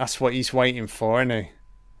rewrite. That's what he's waiting for, isn't he?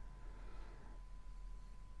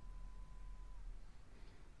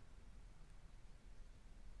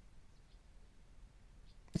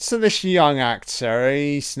 So this young actor,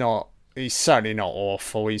 he's certainly not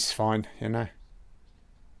awful. He's fine, you know.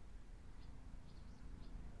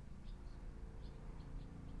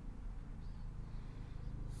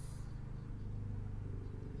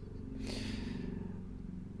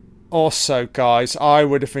 Also, guys, I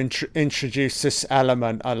would have introduced this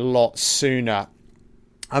element a lot sooner.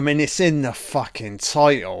 I mean, it's in the fucking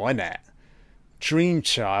title, isn't it? Dream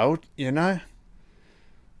Child, you know?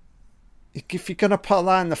 If you're gonna put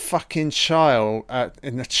that in the fucking child,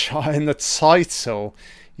 in the title,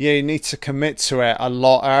 yeah, you need to commit to it a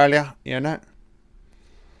lot earlier, you know?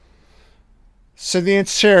 So the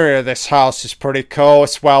interior of this house is pretty cool.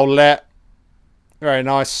 It's well lit. Very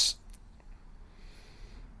nice.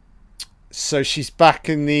 So she's back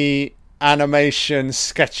in the animation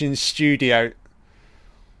sketching studio.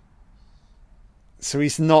 So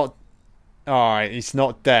he's not... Alright, he's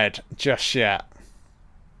not dead just yet.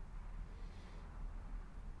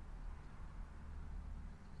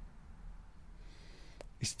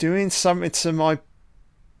 He's doing something to my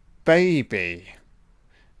baby.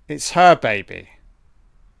 It's her baby.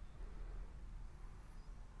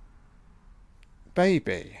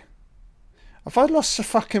 Baby. Have I lost the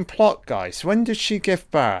fucking plot, guys? When did she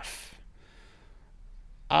give birth?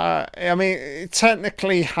 I mean, it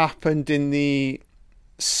technically happened in the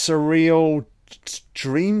surreal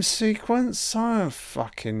dream sequence? I don't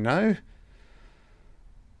fucking know.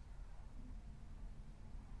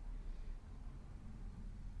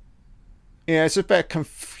 Yeah, it's a bit of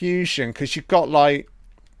confusion because you've got like,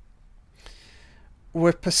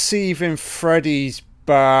 we're perceiving Freddy's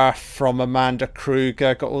birth from Amanda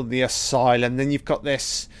Krueger, got all the asylum, then you've got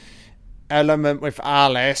this element with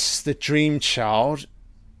Alice, the dream child.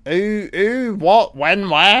 Who, what, when,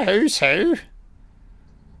 where, who's who?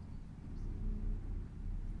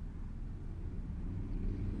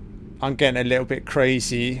 I'm getting a little bit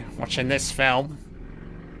crazy watching this film.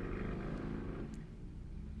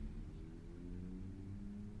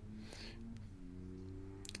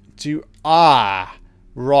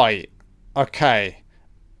 Right. Okay.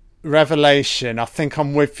 Revelation. I think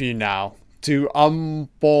I'm with you now. Do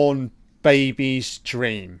unborn babies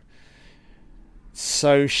dream?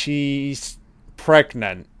 So she's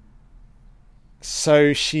pregnant.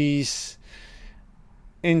 So she's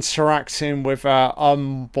interacting with her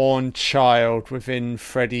unborn child within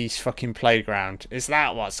Freddy's fucking playground. Is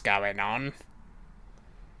that what's going on?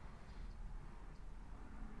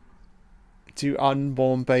 Do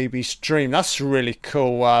unborn babies dream? That's a really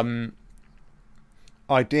cool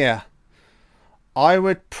idea. I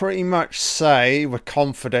would pretty much say with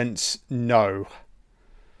confidence, no.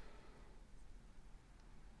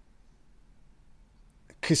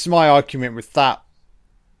 Because my argument with that,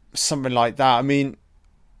 something like that, I mean,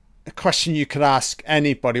 a question you could ask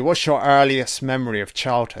anybody, what's your earliest memory of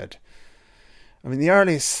childhood? I mean, the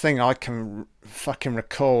earliest thing I can fucking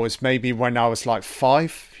recall is maybe when I was like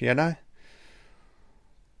 5, you know?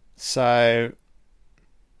 So,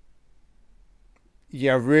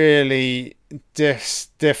 yeah, really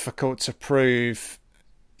difficult to prove,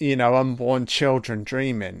 you know, unborn children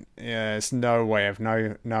dreaming. Yeah, there's no way of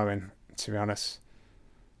knowing, to be honest.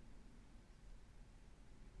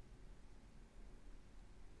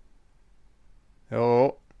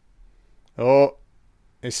 Oh,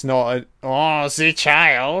 it's not a... Oh, the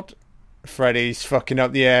child. Freddy's fucking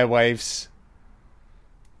up the airwaves.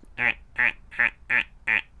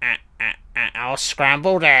 Oh,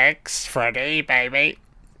 scrambled eggs, Freddy, baby.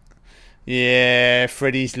 Yeah,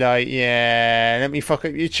 Freddy's like, yeah, let me fuck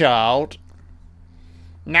up your child.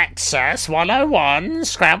 Nexus 101,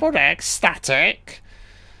 scrambled eggs, static.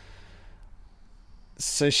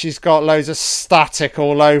 So she's got loads of static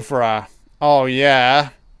all over her. Oh, yeah.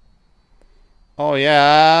 Oh,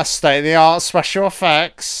 yeah, state-of-the-art special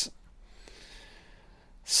effects.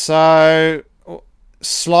 So,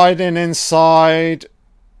 sliding inside...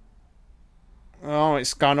 Oh,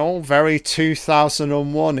 it's gone all very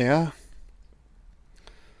 2001 here.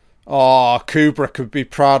 Oh, Kubrick would be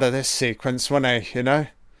proud of this sequence, wouldn't he? You know?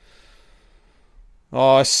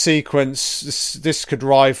 Oh, a sequence. This could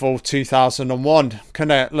rival 2001. Couldn't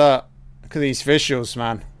it? Look at these visuals,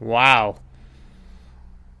 man. Wow.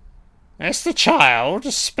 It's the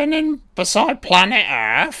child spinning beside planet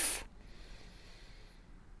Earth.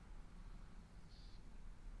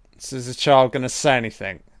 So is the child going to say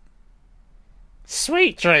anything?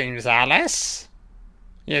 Sweet dreams, Alice.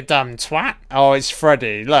 You dumb twat. Oh, it's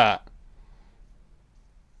Freddy, look.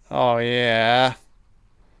 Oh, yeah.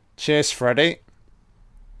 Cheers, Freddy.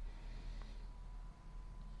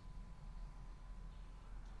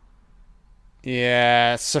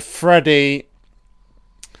 Yeah, so Freddy...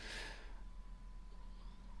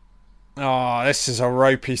 Oh, this is a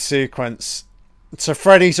ropey sequence. So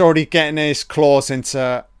Freddy's already getting his claws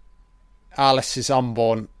into Alice's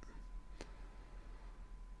unborn.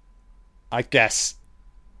 I guess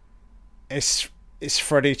it's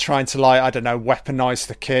Freddy trying to, like, I don't know, weaponize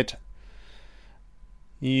the kid,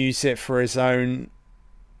 use it for his own,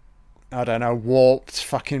 I don't know, warped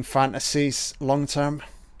fucking fantasies long term.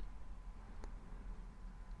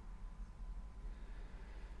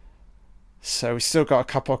 So we still got a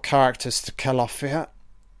couple of characters to kill off here.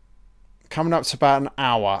 Coming up to about an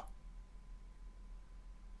hour.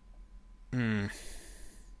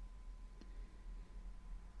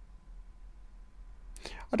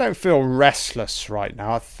 I don't feel restless right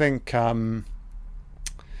now. I think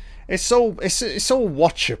it's all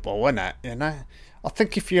watchable, isn't it? You know, I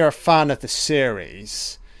think if you're a fan of the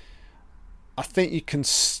series, I think you can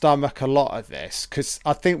stomach a lot of this, because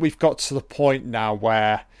I think we've got to the point now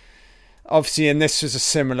where Obviously, and this was a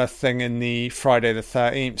similar thing in the Friday the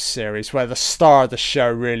 13th series, where the star of the show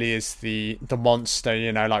really is the monster,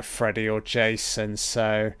 you know, like Freddy or Jason.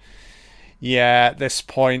 So, yeah, at this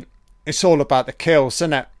point, it's all about the kills,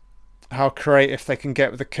 isn't it? How creative they can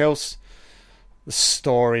get with the kills. The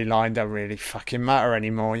storyline don't really fucking matter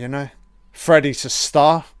anymore, you know? Freddy's a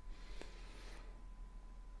star.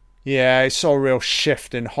 Yeah, it's saw a real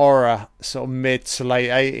shift in horror, sort of mid to late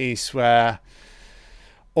 80s, where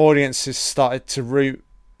audiences started to root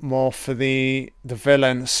more for the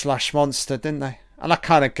villain slash monster, didn't they? And I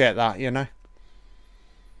kind of get that, you know?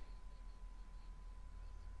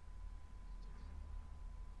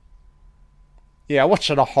 Yeah,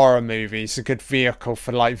 watching a horror movie is a good vehicle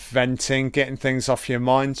for like venting, getting things off your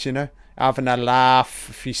mind, you know? Having a laugh,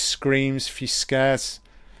 a few screams, a few scares.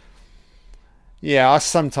 Yeah, I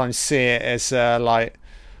sometimes see it as like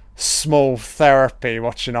small therapy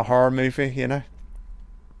watching a horror movie, you know?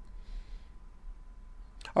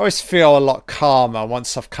 I always feel a lot calmer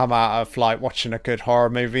once I've come out of like watching a good horror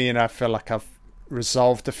movie, you know, I feel like I've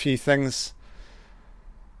resolved a few things.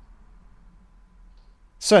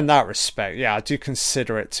 So in that respect, yeah, I do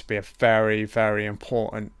consider it to be a very, very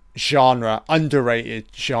important genre, underrated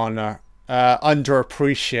genre,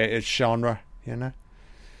 underappreciated genre, you know?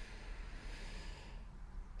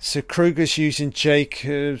 So Krueger's using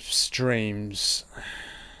Jacob's dreams.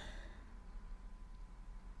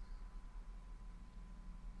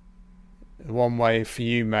 One way for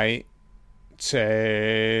you, mate.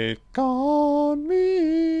 Take on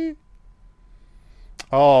me.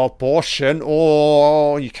 Oh, abortion.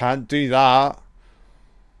 Oh, you can't do that.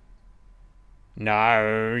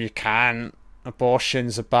 No, you can't.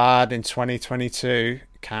 Abortions are bad in 2022. You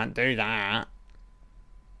can't do that.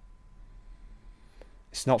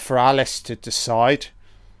 It's not for Alice to decide.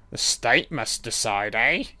 The state must decide,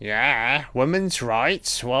 eh? Yeah. Women's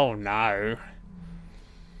rights? Well, no.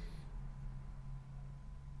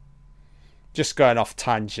 Just going off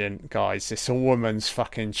tangent, guys. It's a woman's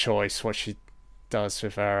fucking choice what she does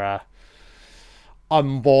with her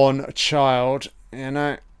unborn child, you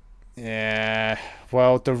know? Yeah.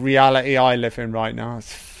 Well, the reality I live in right now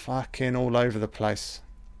is fucking all over the place.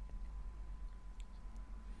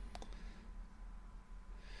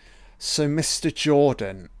 So, Mr.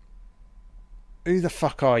 Jordan, who the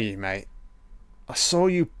fuck are you, mate? I saw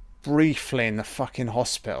you briefly in the fucking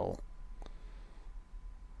hospital.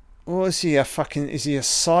 Or is he a fucking... Is he a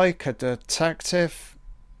psych, a detective?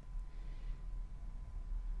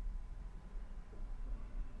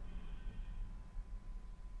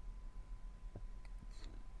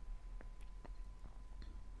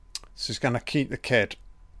 So he's going to keep the kid.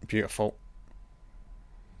 Beautiful.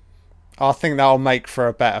 I think that'll make for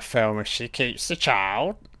a better film if she keeps the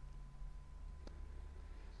child.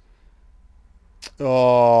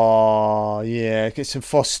 Oh, yeah. Get some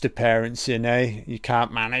foster parents in, eh? You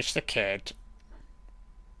can't manage the kid.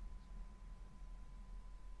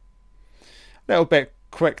 A little bit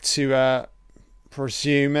quick to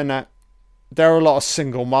presume, innit? There are a lot of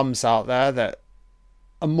single mums out there that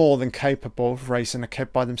are more than capable of raising a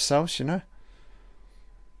kid by themselves, you know?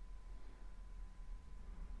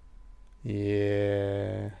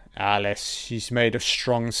 Yeah. Alice, she's made of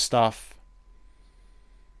strong stuff.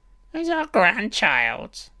 Is our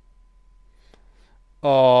grandchild.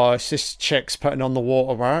 Oh, it's this chick's putting on the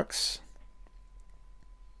waterworks.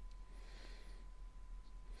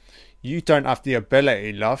 You don't have the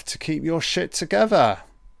ability, love, to keep your shit together.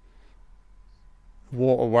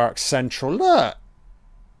 Waterworks Central, look.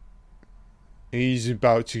 He's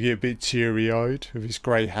about to get a bit teary-eyed with his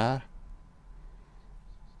grey hair.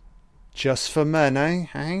 Just for men, eh?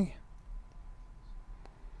 Hey?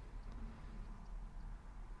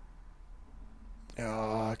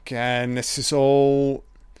 Oh, again, this is all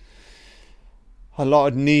a lot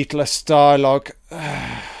of needless dialogue.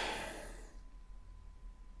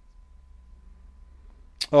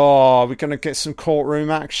 Oh, we're going to get some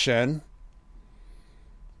courtroom action.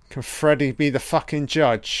 Can Freddy be the fucking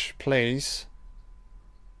judge, please?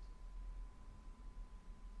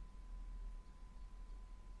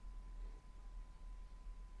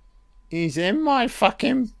 He's in my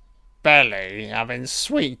fucking belly having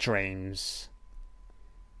sweet dreams.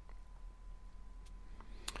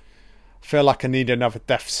 Feel like I need another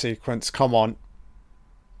death sequence. Come on.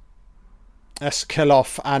 Let's kill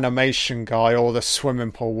off animation guy or the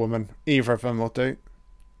swimming pool woman. Either of them will do.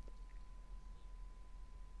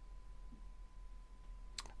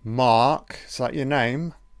 Mark, is that your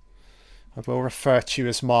name? I will refer to you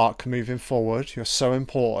as Mark moving forward. You're so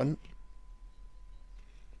important.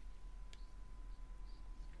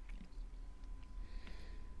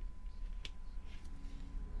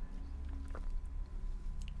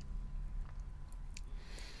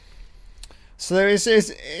 So there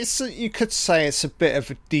it's you could say it's a bit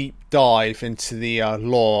of a deep dive into the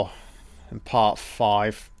lore in part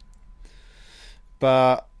 5.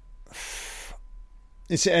 But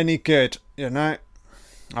is it any good, you know?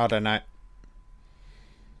 I don't know.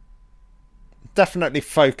 Definitely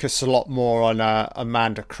focus a lot more on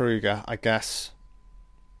Amanda Krueger, I guess.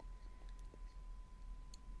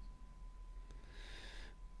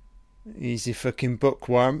 Easy fucking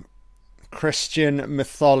bookworm. Christian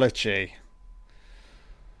mythology.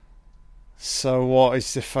 So what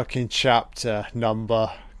is the fucking chapter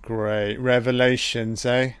number? Great. Revelations,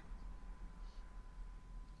 eh?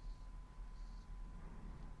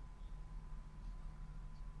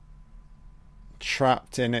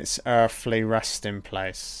 Trapped in its earthly resting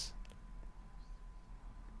place.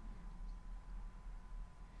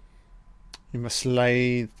 You must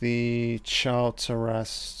lay the child to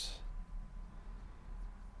rest.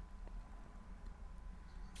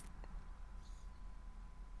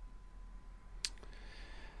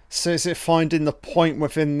 So is it finding the point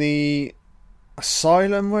within the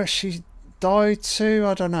asylum where she died to?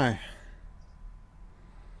 I don't know.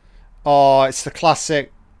 Oh, it's the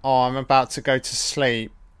classic, oh, I'm about to go to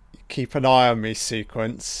sleep. Keep an eye on me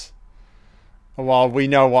sequence. Well, we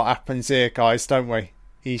know what happens here, guys, don't we?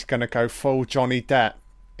 He's going to go full Johnny Depp.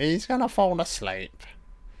 He's going to fall asleep.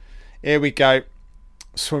 Here we go.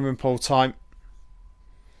 Swimming pool time.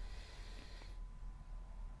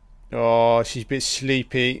 Oh, she's a bit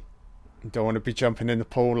sleepy. Don't want to be jumping in the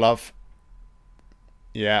pool, love.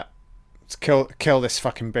 Yeah. Let's kill this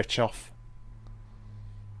fucking bitch off.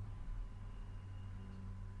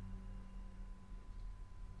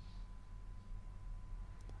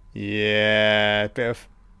 Yeah,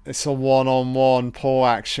 it's a one-on-one pool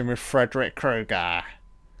action with Freddy Krueger.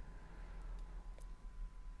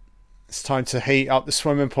 It's time to heat up the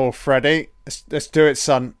swimming pool, Freddy. Let's do it,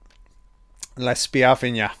 son. Let's be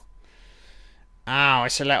having ya. Oh,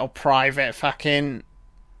 it's a little private fucking...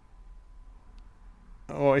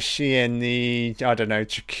 What is she in? The, I don't know,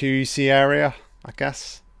 jacuzzi area, I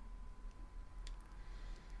guess.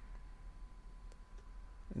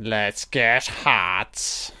 Let's get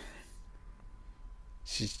hot.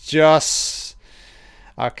 She's just...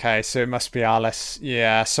 Okay, so it must be Alice.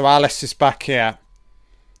 Yeah, so Alice is back here.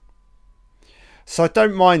 So I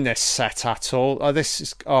don't mind this set at all. Oh, this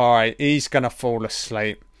is... Alright, he's going to fall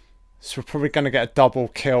asleep. So we're probably going to get a double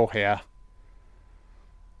kill here.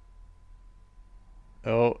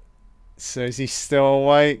 Oh, so is he still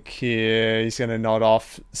awake? Yeah, he's going to nod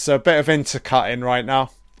off. So a bit of intercutting right now.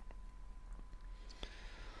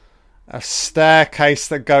 A staircase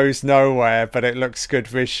that goes nowhere, but it looks good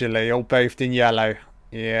visually. All bathed in yellow.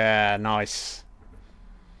 Yeah, nice.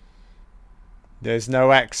 There's no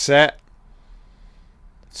exit.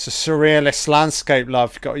 It's a surrealist landscape,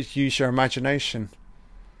 love. You've got to use your imagination.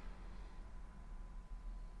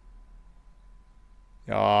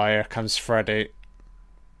 Oh, here comes Freddy.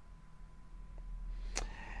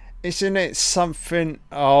 Isn't it something...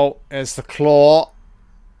 Oh, there's the claw.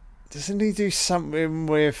 Doesn't he do something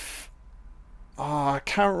with... Oh, I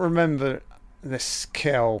can't remember this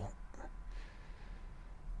kill.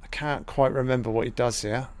 I can't quite remember what he does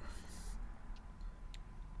here.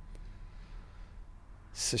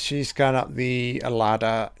 So she's going up the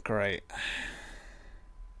ladder. Great.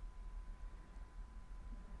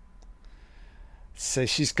 So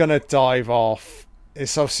she's going to dive off.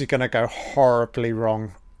 It's obviously going to go horribly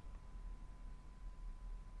wrong.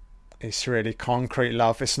 It's really concrete,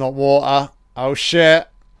 love. It's not water. Oh, shit.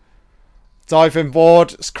 Diving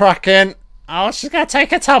board. It's cracking. Oh, she's going to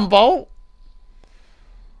take a tumble.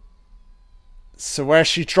 So where's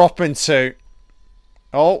she dropping to?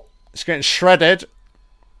 Oh, she's getting shredded.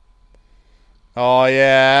 Oh,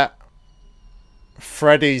 yeah.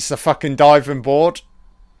 Freddy's the fucking diving board.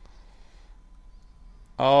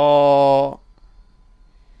 Oh.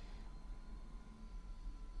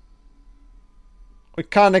 We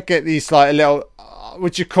kind of get these like a little,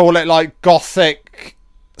 would you call it like gothic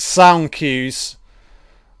sound cues?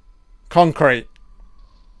 Concrete.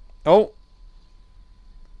 Oh.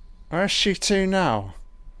 Where's she to now?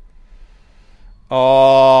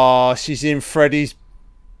 Oh, she's in Freddy's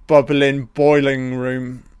bubbling boiling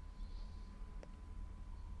room.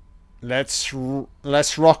 Let's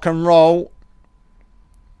rock and roll.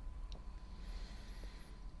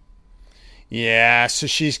 Yeah, so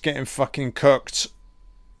she's getting fucking cooked.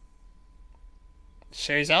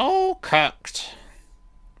 She's all cooked.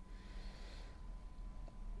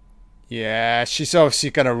 Yeah, she's obviously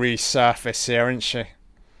going to resurface here, isn't she?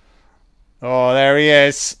 Oh, there he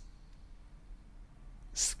is.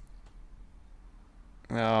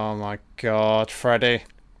 Oh my god, Freddy.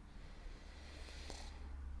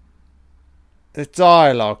 The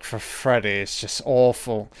dialogue for Freddy is just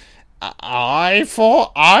awful. I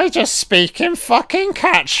thought I just speak in fucking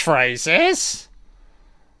catchphrases.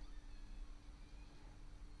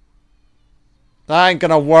 That ain't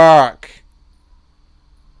gonna work.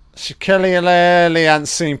 She clearly hasn't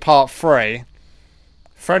seen part 3.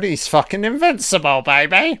 Freddy's fucking invincible,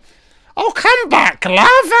 baby. Oh, come back, love.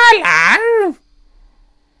 Hello.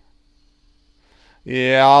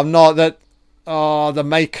 Yeah, I'm not that. Oh, the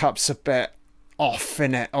makeup's a bit off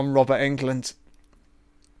in it on Robert Englund.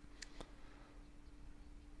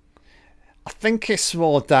 I think it's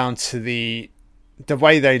more down to the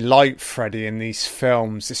way they light Freddy in these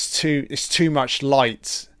films. It's too much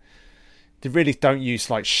light. They really don't use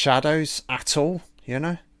like shadows at all, you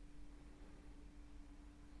know?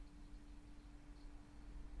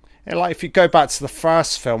 And, like, if you go back to the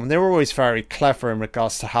first film, they were always very clever in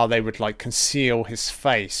regards to how they would like conceal his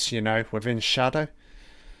face, you know, within shadow.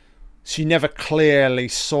 So you never clearly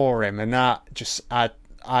saw him, and that just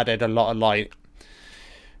added a lot of like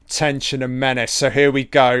tension and menace. So here we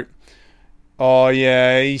go. Oh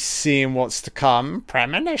yeah, he's seeing what's to come.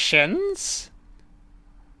 Premonitions.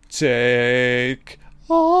 Take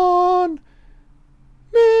on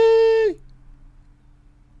me.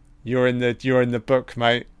 You're in the book,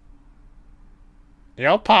 mate.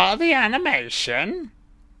 You're part of the animation.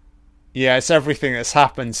 Yeah, it's everything that's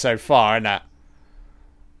happened so far, isn't it?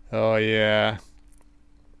 Oh yeah.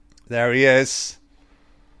 There he is.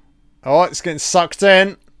 Oh, it's getting sucked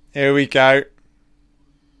in. Here we go.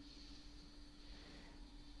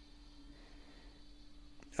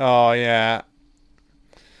 Oh yeah.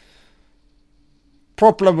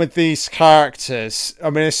 Problem with these characters, I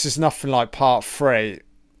mean, this is nothing like part 3,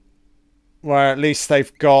 where at least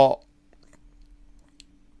they've got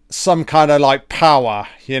some kind of like power,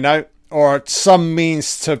 you know, or some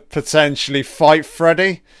means to potentially fight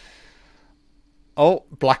Freddy. Oh,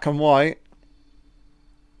 black and white.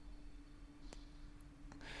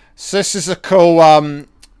 So this is a cool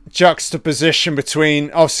juxtaposition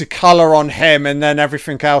between obviously colour on him and then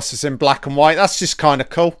everything else is in black and white. That's just kind of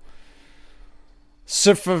cool.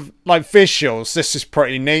 So for like visuals, this is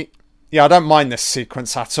pretty neat. Yeah, I don't mind this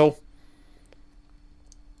sequence at all.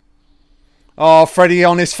 Oh, Freddy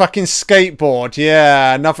on his fucking skateboard.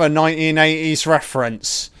 Yeah, another 1980s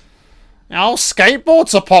reference. Oh,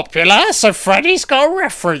 skateboards are popular, so Freddy's got to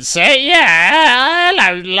reference it. Yeah,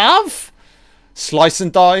 hello, love. Slice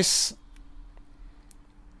and dice.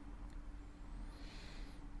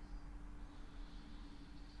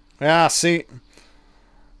 Yeah, see,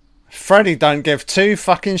 Freddy don't give two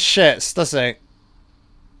fucking shits, does he?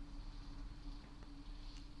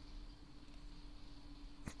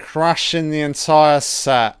 Crashing the entire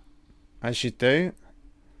set, as you do.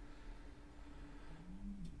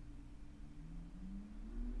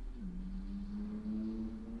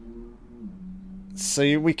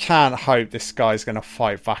 So we can't hope this guy's going to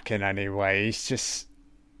fight back in any way. He's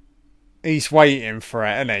waiting for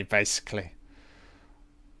it, isn't he, basically?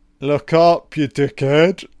 Look up, you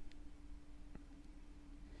dickhead.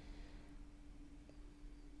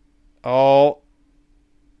 Oh.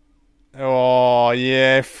 Oh,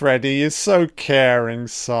 yeah, Freddy, you're so caring,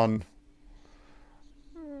 son.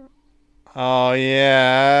 Oh,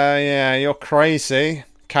 yeah, you're crazy.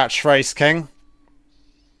 Catchphrase king.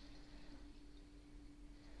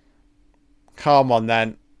 Come on,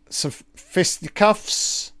 then. Some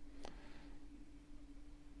fisticuffs.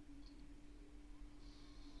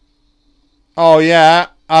 Oh, yeah,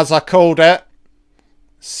 as I called it.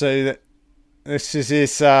 So, this is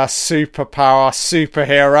his superpower,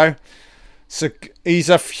 superhero. So, he's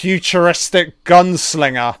a futuristic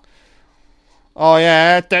gunslinger. Oh,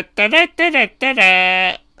 yeah.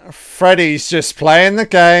 Freddy's just playing the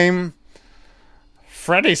game.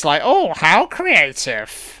 Freddy's like, oh, how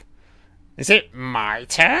creative. Is it my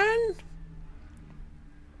turn?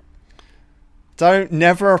 Don't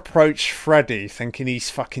never approach Freddy thinking he's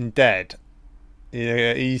fucking dead.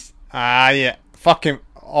 Yeah, he's... yeah. Fucking...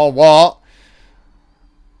 Oh, what?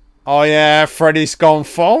 Oh, yeah, Freddy's gone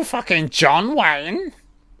full fucking John Wayne.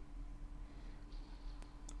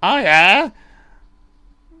 Oh, yeah.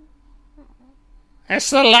 It's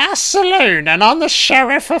the last saloon, and I'm the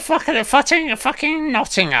sheriff of fucking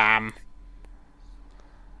Nottingham.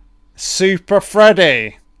 Super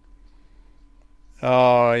Freddy.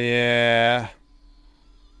 Oh, yeah.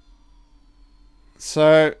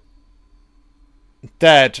 So...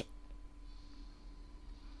 dead.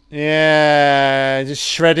 Yeah, just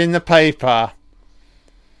shredding the paper.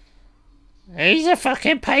 He's a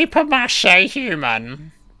fucking paper mache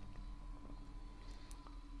human.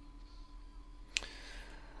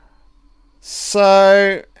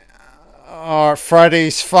 So, Oh,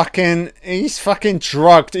 Freddy's fucking... He's fucking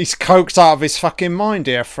drugged. He's coked out of his fucking mind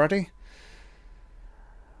here, Freddy.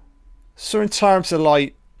 So in terms of,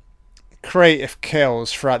 like, creative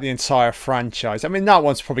kills throughout the entire franchise, I mean, that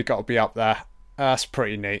one's probably got to be up there. That's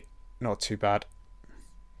pretty neat. Not too bad.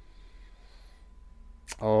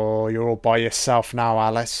 Oh, you're all by yourself now,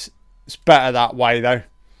 Alice. It's better that way, though.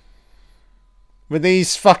 Were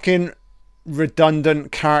these fucking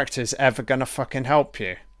redundant characters ever gonna fucking help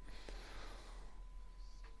you?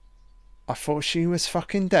 I thought she was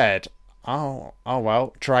fucking dead. Oh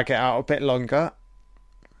well. Drag it out a bit longer.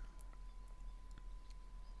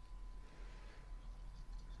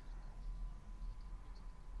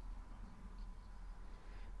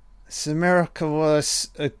 It's a miracle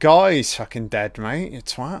was a guy's fucking dead, mate, you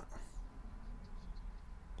twat.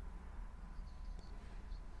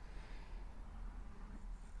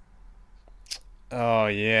 Oh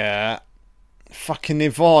yeah. Fucking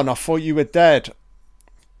Yvonne, I thought you were dead.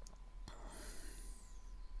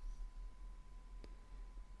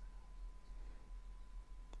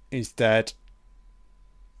 He's dead.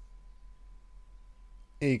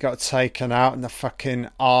 He got taken out in the fucking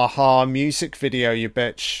Aha music video, you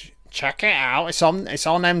bitch. Check it out. It's on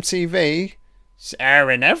MTV. It's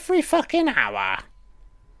airing every fucking hour.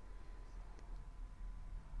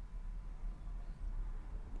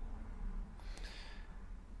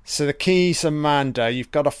 So the key's Amanda.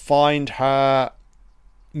 You've got to find her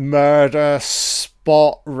murder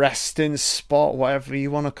spot, resting spot, whatever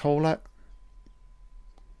you want to call it.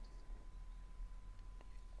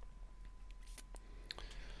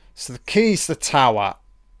 So the key's the tower.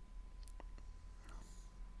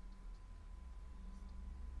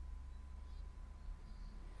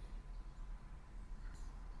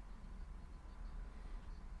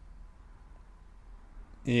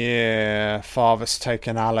 Yeah, father's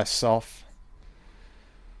taken Alice off.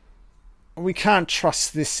 We can't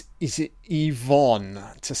trust this, is it Yvonne,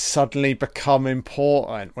 to suddenly become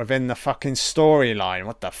important within the fucking storyline.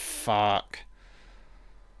 What the fuck?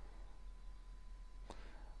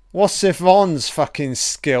 What's Yvonne's fucking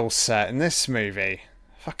skill set in this movie?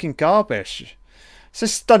 Fucking garbage.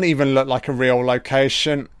 This doesn't even look like a real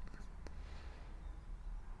location.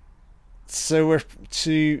 So we're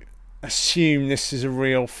to assume this is a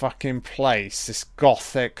real fucking place. This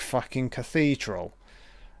gothic fucking cathedral.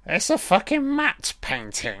 It's a fucking matte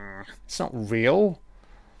painting. It's not real.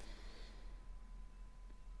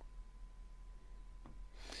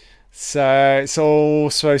 So it's all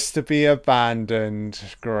supposed to be abandoned.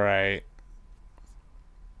 Great.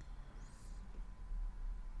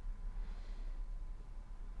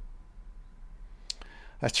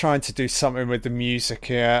 They're trying to do something with the music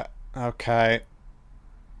here. Okay.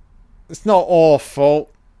 It's not awful.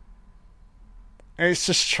 It's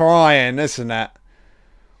just trying, isn't it?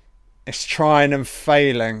 It's trying and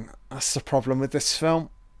failing. That's the problem with this film.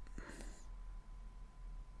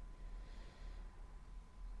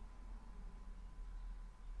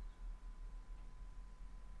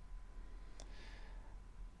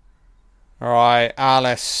 Alright,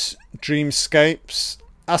 Alice Dreamscapes.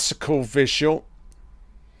 That's a cool visual.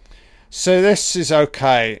 So this is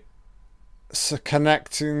okay. So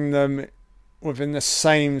connecting them within the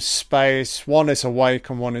same space. One is awake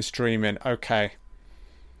and one is dreaming. Okay.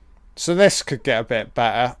 So this could get a bit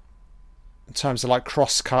better in terms of like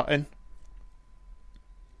cross-cutting.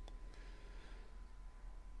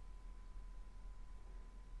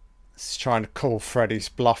 It's trying to call Freddy's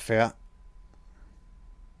bluff here.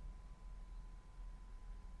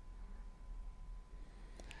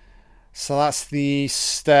 So that's the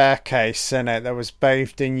staircase, isn't it? That was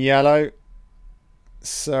bathed in yellow.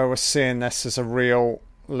 So we're seeing this as a real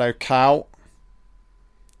locale.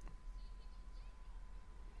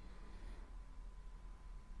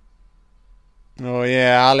 Oh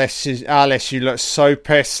yeah, Alice, you look so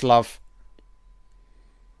pissed, love.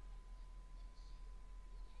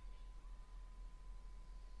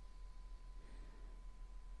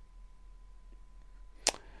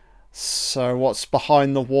 So what's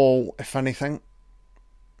behind the wall, if anything?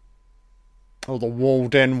 Or the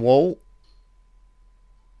walled-in wall?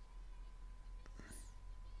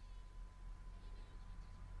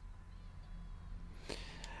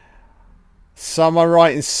 So am I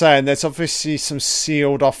right in saying there's obviously some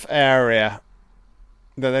sealed off area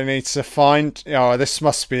that they need to find? Oh, this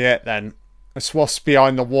must be it then. It's what's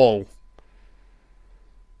behind the wall.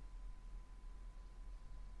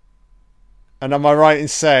 And am I right in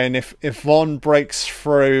saying if Von breaks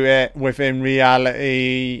through it within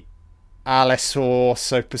reality, Alice will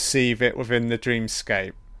also perceive it within the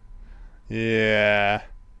dreamscape? Yeah.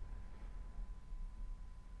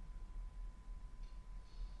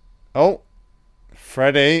 Oh,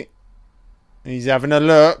 Freddy. He's having a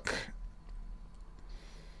look.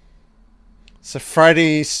 So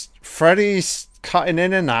Freddy's cutting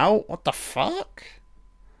in and out. What the fuck?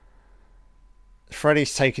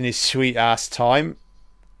 Freddy's taking his sweet ass time.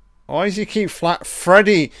 Why does he keep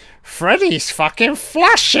Freddy's fucking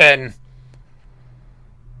flashing.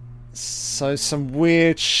 So some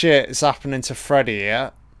weird shit is happening to Freddy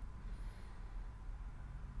here.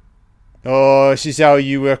 Oh, this is how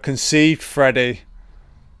you were conceived, Freddy.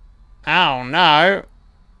 Oh no.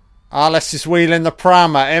 Alice is wheeling the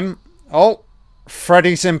pram at him. Oh,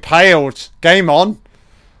 Freddy's impaled. Game on.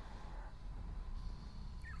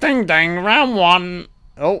 Ding ding, round one.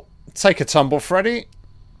 Oh, take a tumble, Freddy.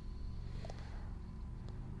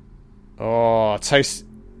 Oh, taste.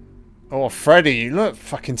 Oh, Freddy, you look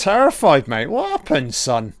fucking terrified, mate. What happened,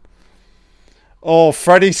 son? Oh,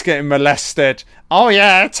 Freddy's getting molested. Oh,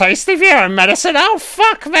 yeah, taste of urine medicine. Oh,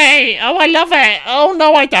 fuck me. Oh, I love it. Oh,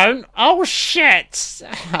 no, I don't. Oh, shit.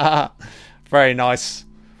 Very nice.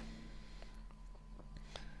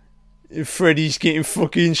 Freddy's getting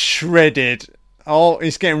fucking shredded. Oh,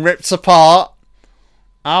 he's getting ripped apart.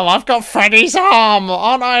 Oh, I've got Freddy's arm.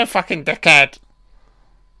 Oh, no, fucking dickhead.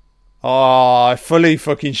 Oh, fully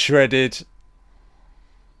fucking shredded.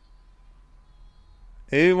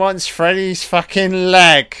 Who wants Freddy's fucking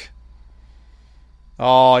leg?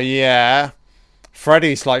 Oh, yeah.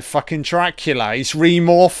 Freddy's like fucking Dracula. He's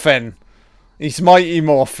remorphing. He's mighty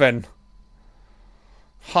morphing.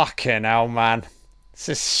 Fucking hell, man. This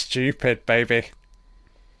is stupid, baby.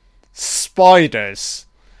 Spiders.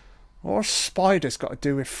 What's spiders got to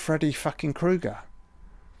do with Freddy fucking Krueger?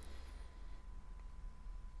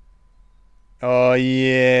 Oh,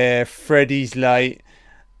 yeah. Freddy's late.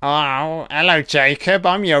 Oh, hello, Jacob.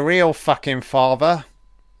 I'm your real fucking father.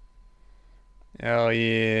 Oh,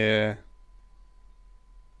 yeah.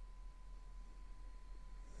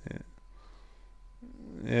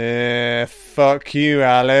 Yeah, fuck you,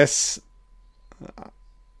 Alice.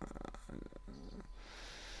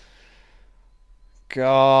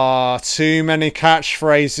 God, too many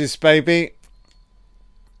catchphrases, baby.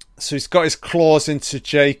 So he's got his claws into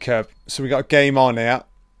Jacob. So we got a game on here.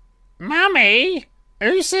 Mummy,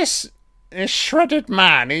 who's this shredded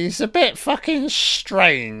man? He's a bit fucking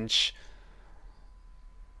strange.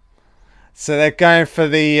 So they're going for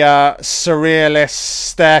the surrealist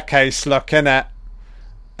staircase look, innit?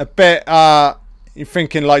 A bit, you're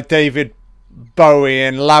thinking like David Bowie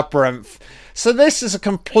in Labyrinth. So this is a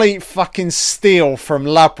complete fucking steal from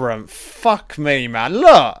Labyrinth. Fuck me, man.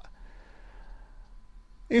 Look.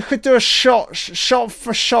 You could do a shot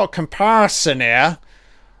for shot comparison here.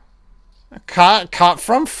 Cut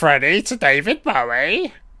from Freddy to David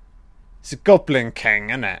Bowie. He's a Goblin King,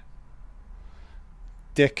 isn't it?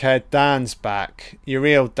 Dickhead Dan's back. Your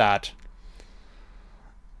real dad.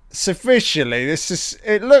 So visually,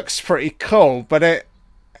 it looks pretty cool, but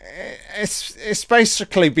it's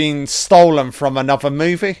basically been stolen from another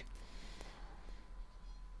movie.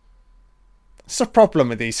 It's the problem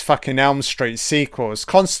with these fucking Elm Street sequels.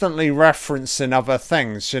 Constantly referencing other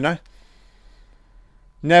things, you know?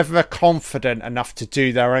 Never confident enough to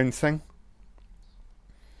do their own thing.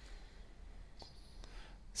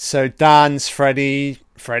 So Dan's Freddy.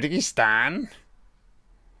 Freddy's Dan.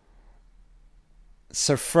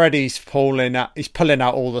 So Freddy's pulling out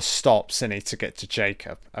all the stops, isn't he, to get to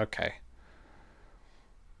Jacob. Okay.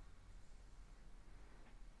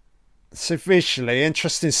 So visually,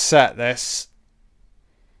 interesting set this.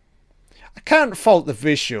 I can't fault the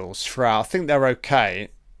visuals throughout. I think they're okay.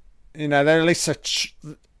 You know, they're at least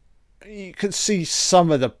you can see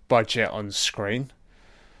some of the budget on screen.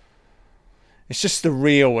 It's just the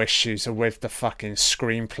real issues are with the fucking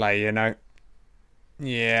screenplay, you know.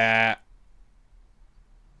 Yeah.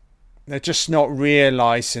 They're just not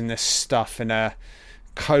realising this stuff in a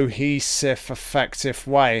cohesive, effective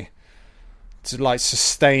way to like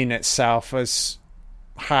sustain itself as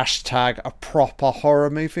hashtag a proper horror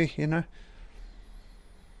movie, you know.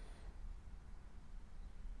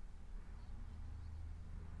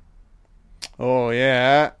 Oh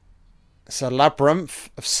yeah, it's a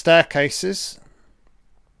labyrinth of staircases.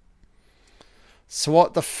 So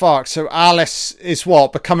what the fuck? So Alice is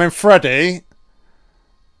what, becoming Freddy?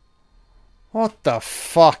 What the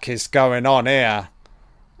fuck is going on here?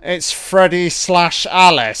 It's Freddy /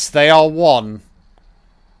 Alice. They are one.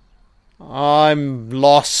 I'm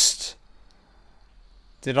lost.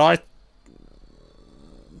 Did I?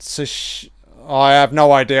 I have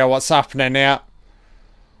no idea what's happening here.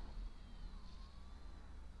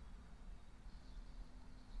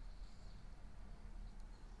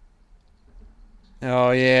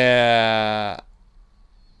 Oh yeah.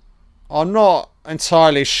 I'm not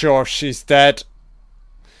entirely sure if she's dead.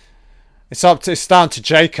 It's down to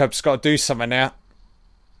Jacob's got to do something now.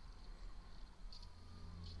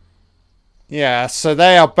 Yeah, so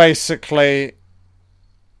they are basically...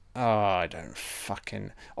 Oh, I don't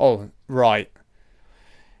fucking... Oh, right.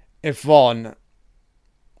 Yvonne,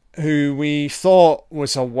 who we thought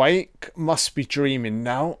was awake, must be dreaming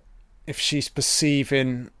now if she's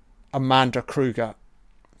perceiving Amanda Krueger.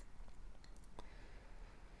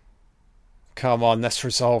 Come on, let's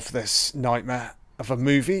resolve this nightmare of a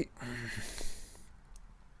movie.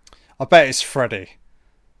 I bet it's Freddy.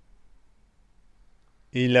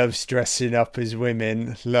 He loves dressing up as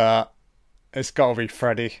women. Look, it's gotta be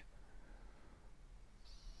Freddy.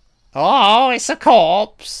 Oh, it's a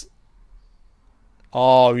corpse.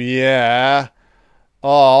 Oh, yeah.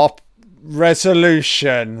 Oh,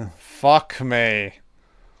 resolution. Fuck me.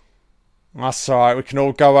 That's alright, we can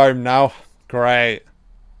all go home now. Great.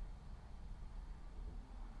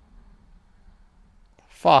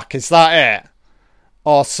 Fuck, is that it?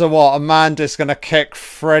 Oh, so what? Amanda's gonna kick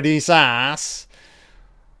Freddy's ass?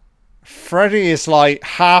 Freddy is like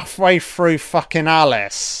halfway through fucking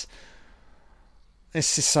Alice.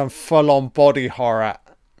 This is some full-on body horror.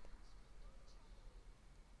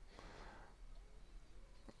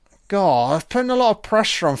 God, I've putting a lot of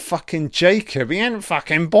pressure on fucking Jacob. He ain't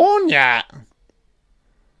fucking born yet.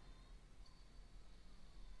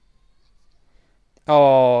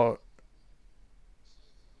 Oh.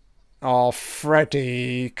 Oh,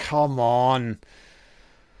 Freddy, come on.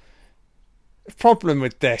 The problem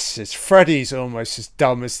with this is Freddy's almost as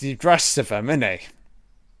dumb as the rest of them, isn't he?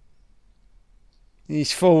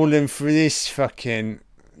 He's falling for this fucking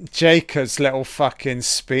Jacob's little fucking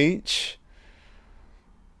speech.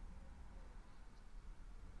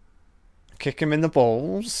 Kick him in the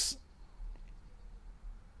balls.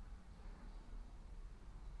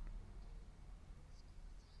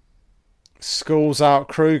 School's out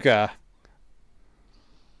Krueger.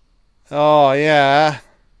 Oh, yeah.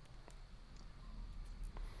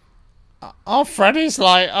 Oh, Freddy's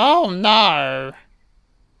like, oh, no.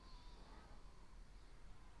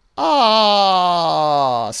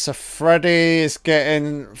 Oh, so Freddy is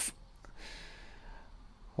getting...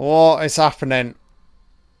 What is happening?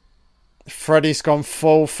 Freddy's gone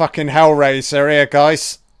full fucking Hellraiser here,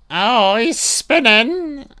 guys. Oh, he's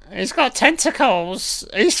spinning. He's got tentacles.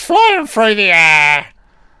 He's flying through the air.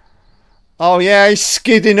 Oh, yeah, he's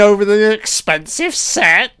skidding over the expensive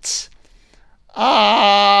set.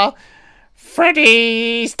 Ah,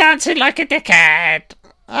 Freddy's dancing like a dickhead.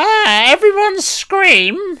 Ah, everyone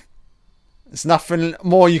scream. There's nothing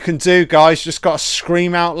more you can do, guys. Just got to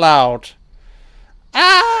scream out loud. Oh,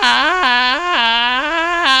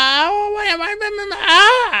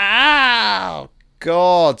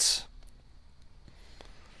 God.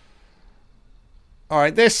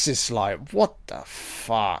 Alright, this is like, what the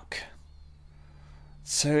fuck?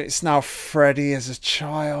 So it's now Freddy as a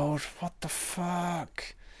child. What the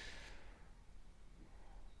fuck?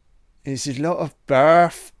 Is it a lot of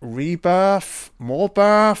birth, rebirth, more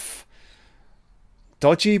birth,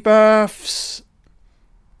 dodgy births?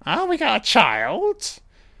 Oh, we got a child?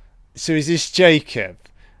 So is this Jacob?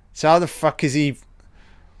 So how the fuck is he...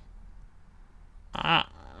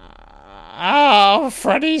 oh,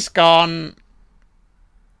 Freddy's gone.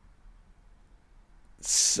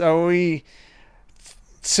 So we...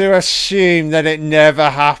 To assume that it never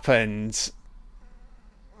happened.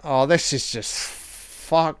 Oh, this is just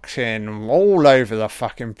fucking all over the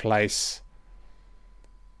fucking place.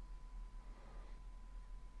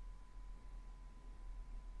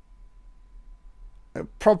 The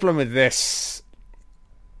problem with this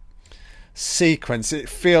sequence, it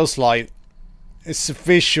feels like it's a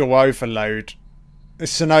visual overload.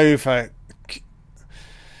 It's overlaid,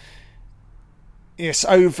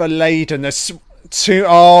 and there's two...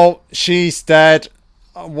 Oh, she's dead.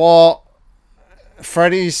 What?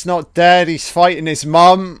 Freddy's not dead. He's fighting his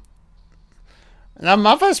mum. And her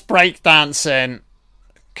mother's breakdancing.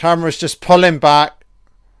 Camera's just pulling back.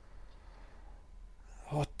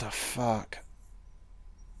 What the fuck?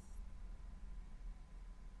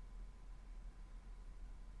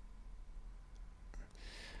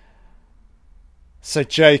 So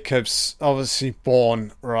Jacob's obviously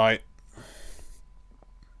born, right?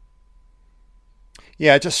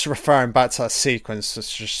 Yeah, just referring back to that sequence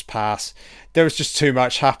that's just passed. There was just too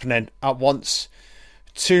much happening at once.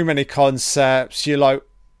 Too many concepts. You're like,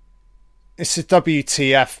 it's a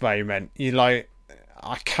WTF moment. You're like,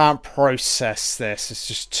 I can't process this. It's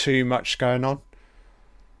just too much going on.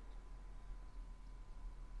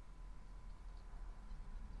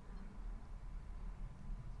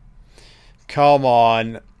 Come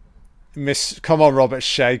on. Come on, Robert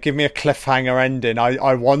Shea, give me a cliffhanger ending.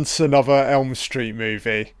 I want another Elm Street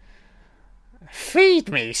movie. Feed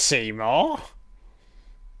me, Seymour.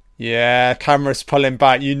 Yeah, camera's pulling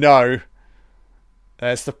back, you know.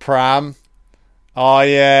 There's the pram. Oh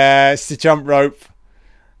yeah, it's the jump rope.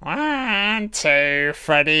 1, 2,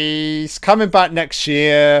 Freddy's coming back next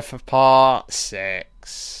year for part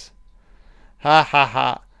 6. Ha ha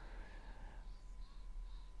ha.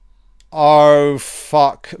 Oh,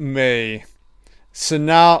 fuck me. So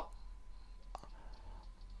now...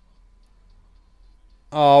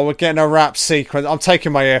 Oh, we're getting a rap sequence. I'm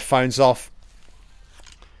taking my earphones off.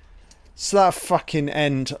 So that fucking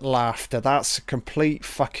end laughter, that's a complete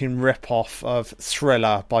fucking rip-off of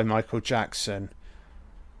Thriller by Michael Jackson.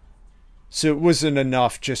 So it wasn't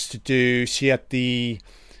enough just to do... She had the...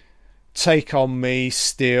 Take on Me,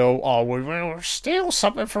 steal. Oh, we will steal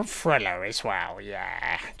something from Thriller as well,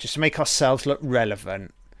 yeah. Just to make ourselves look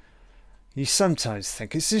relevant. You sometimes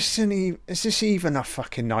think, is this even a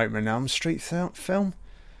fucking Nightmare on Elm Street film?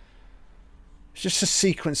 It's just the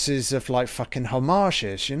sequences of like fucking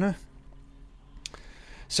homages, you know?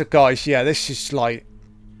 So guys, yeah, this is like,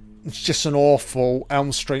 it's just an awful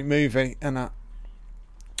Elm Street movie, and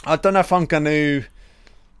I don't know if I'm going to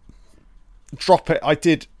drop it. I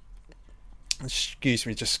did... Excuse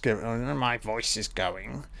me, just give my voice is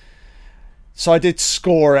going. So I did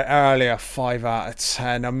score it earlier, 5 out of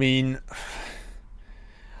 10. I mean,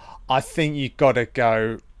 I think you gotta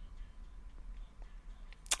go.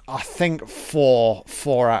 I think 4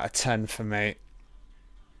 out of 10 for me,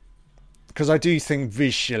 because I do think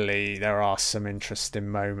visually there are some interesting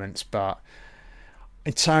moments, but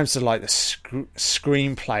in terms of like the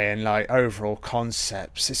screenplay and like overall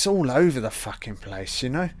concepts, it's all over the fucking place, you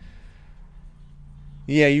know.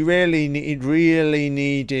 Yeah, you really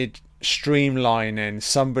needed streamlining,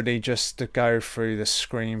 somebody just to go through the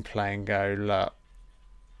screenplay and go, look,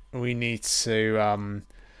 we need to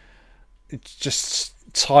just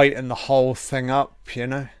tighten the whole thing up, you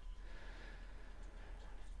know.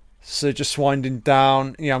 So just winding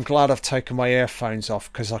down. Yeah, I'm glad I've taken my earphones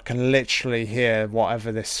off because I can literally hear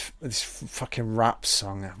whatever this fucking rap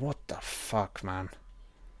song. What the fuck, man?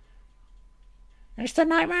 It's the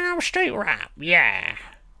Nightmare on Elm Street rap, yeah.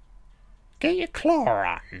 Get your claw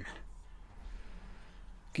on.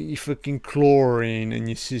 Get your fucking chlorine in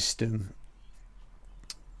your system.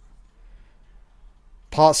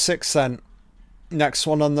 Part 6 then. Next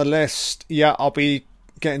one on the list. Yeah, I'll be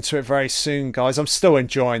getting to it very soon, guys. I'm still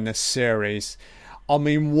enjoying this series. I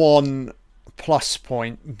mean, one plus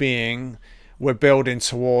point being we're building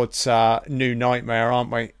towards New Nightmare,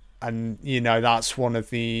 aren't we? And, you know, that's one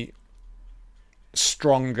of the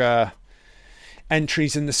stronger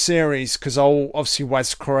entries in the series, because obviously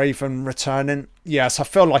Wes Craven returning. Yes, I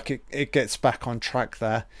feel like it gets back on track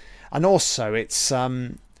there. And also it's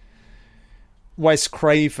Wes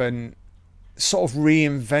Craven sort of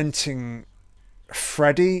reinventing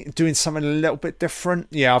Freddy, doing something a little bit different.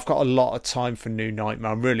 Yeah, I've got a lot of time for New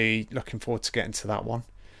Nightmare. I'm really looking forward to getting to that one.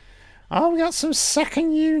 Oh, we got some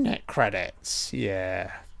second unit credits.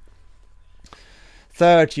 Yeah.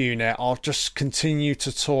 Third unit, I'll just continue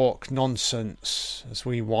to talk nonsense as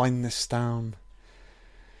we wind this down.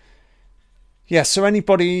 Yeah, so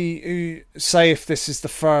anybody who say if this is the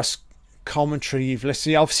first commentary you've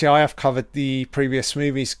listened to, obviously I have covered the previous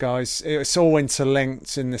movies, guys. It's all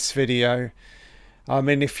interlinked in this video. I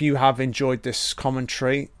mean, if you have enjoyed this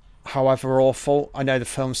commentary, however awful, I know the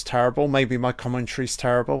film's terrible, maybe my commentary's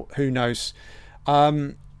terrible, who knows.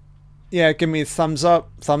 Yeah, give me a thumbs up,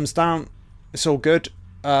 thumbs down. It's all good.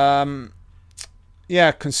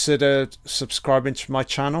 Yeah, consider subscribing to my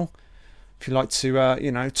channel if you like to,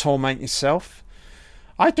 you know, torment yourself.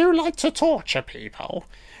 I do like to torture people.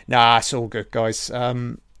 Nah, it's all good, guys.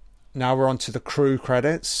 Now we're on to the crew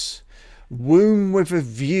credits. Womb with a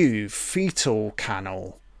View, fetal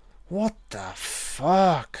canal. What the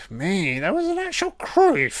fuck, me? There was an actual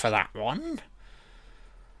crew for that one.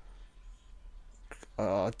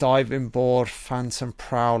 Diving board Phantom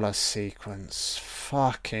Prowler sequence.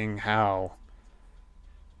 Fucking hell.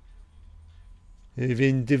 They've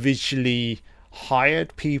individually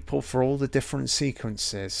hired people for all the different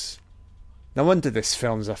sequences. No wonder this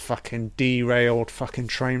film's a fucking derailed fucking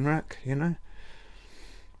train wreck, you know?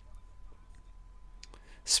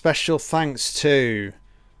 Special thanks to...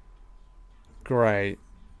 Great.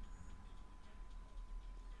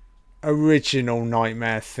 Original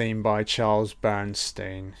Nightmare theme by Charles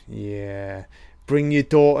Bernstein. Yeah. Bring Your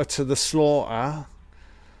Daughter to the Slaughter.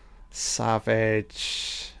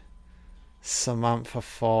 Savage. Samantha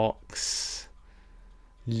Fox.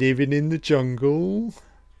 Living in the Jungle.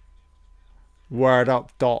 Word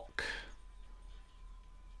Up Doc.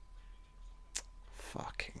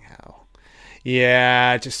 Fucking hell.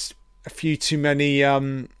 Yeah, just a few too many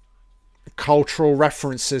cultural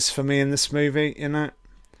references for me in this movie, you know.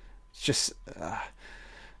 It's just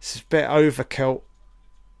it's a bit overkill.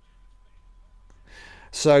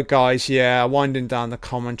 So guys, yeah, winding down the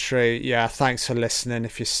commentary. Yeah, thanks for listening.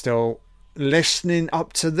 If you're still listening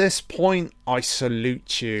up to this point, I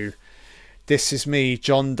salute you. This is me,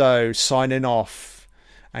 John Doe, signing off.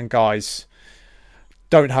 And guys,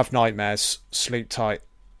 don't have nightmares. Sleep tight.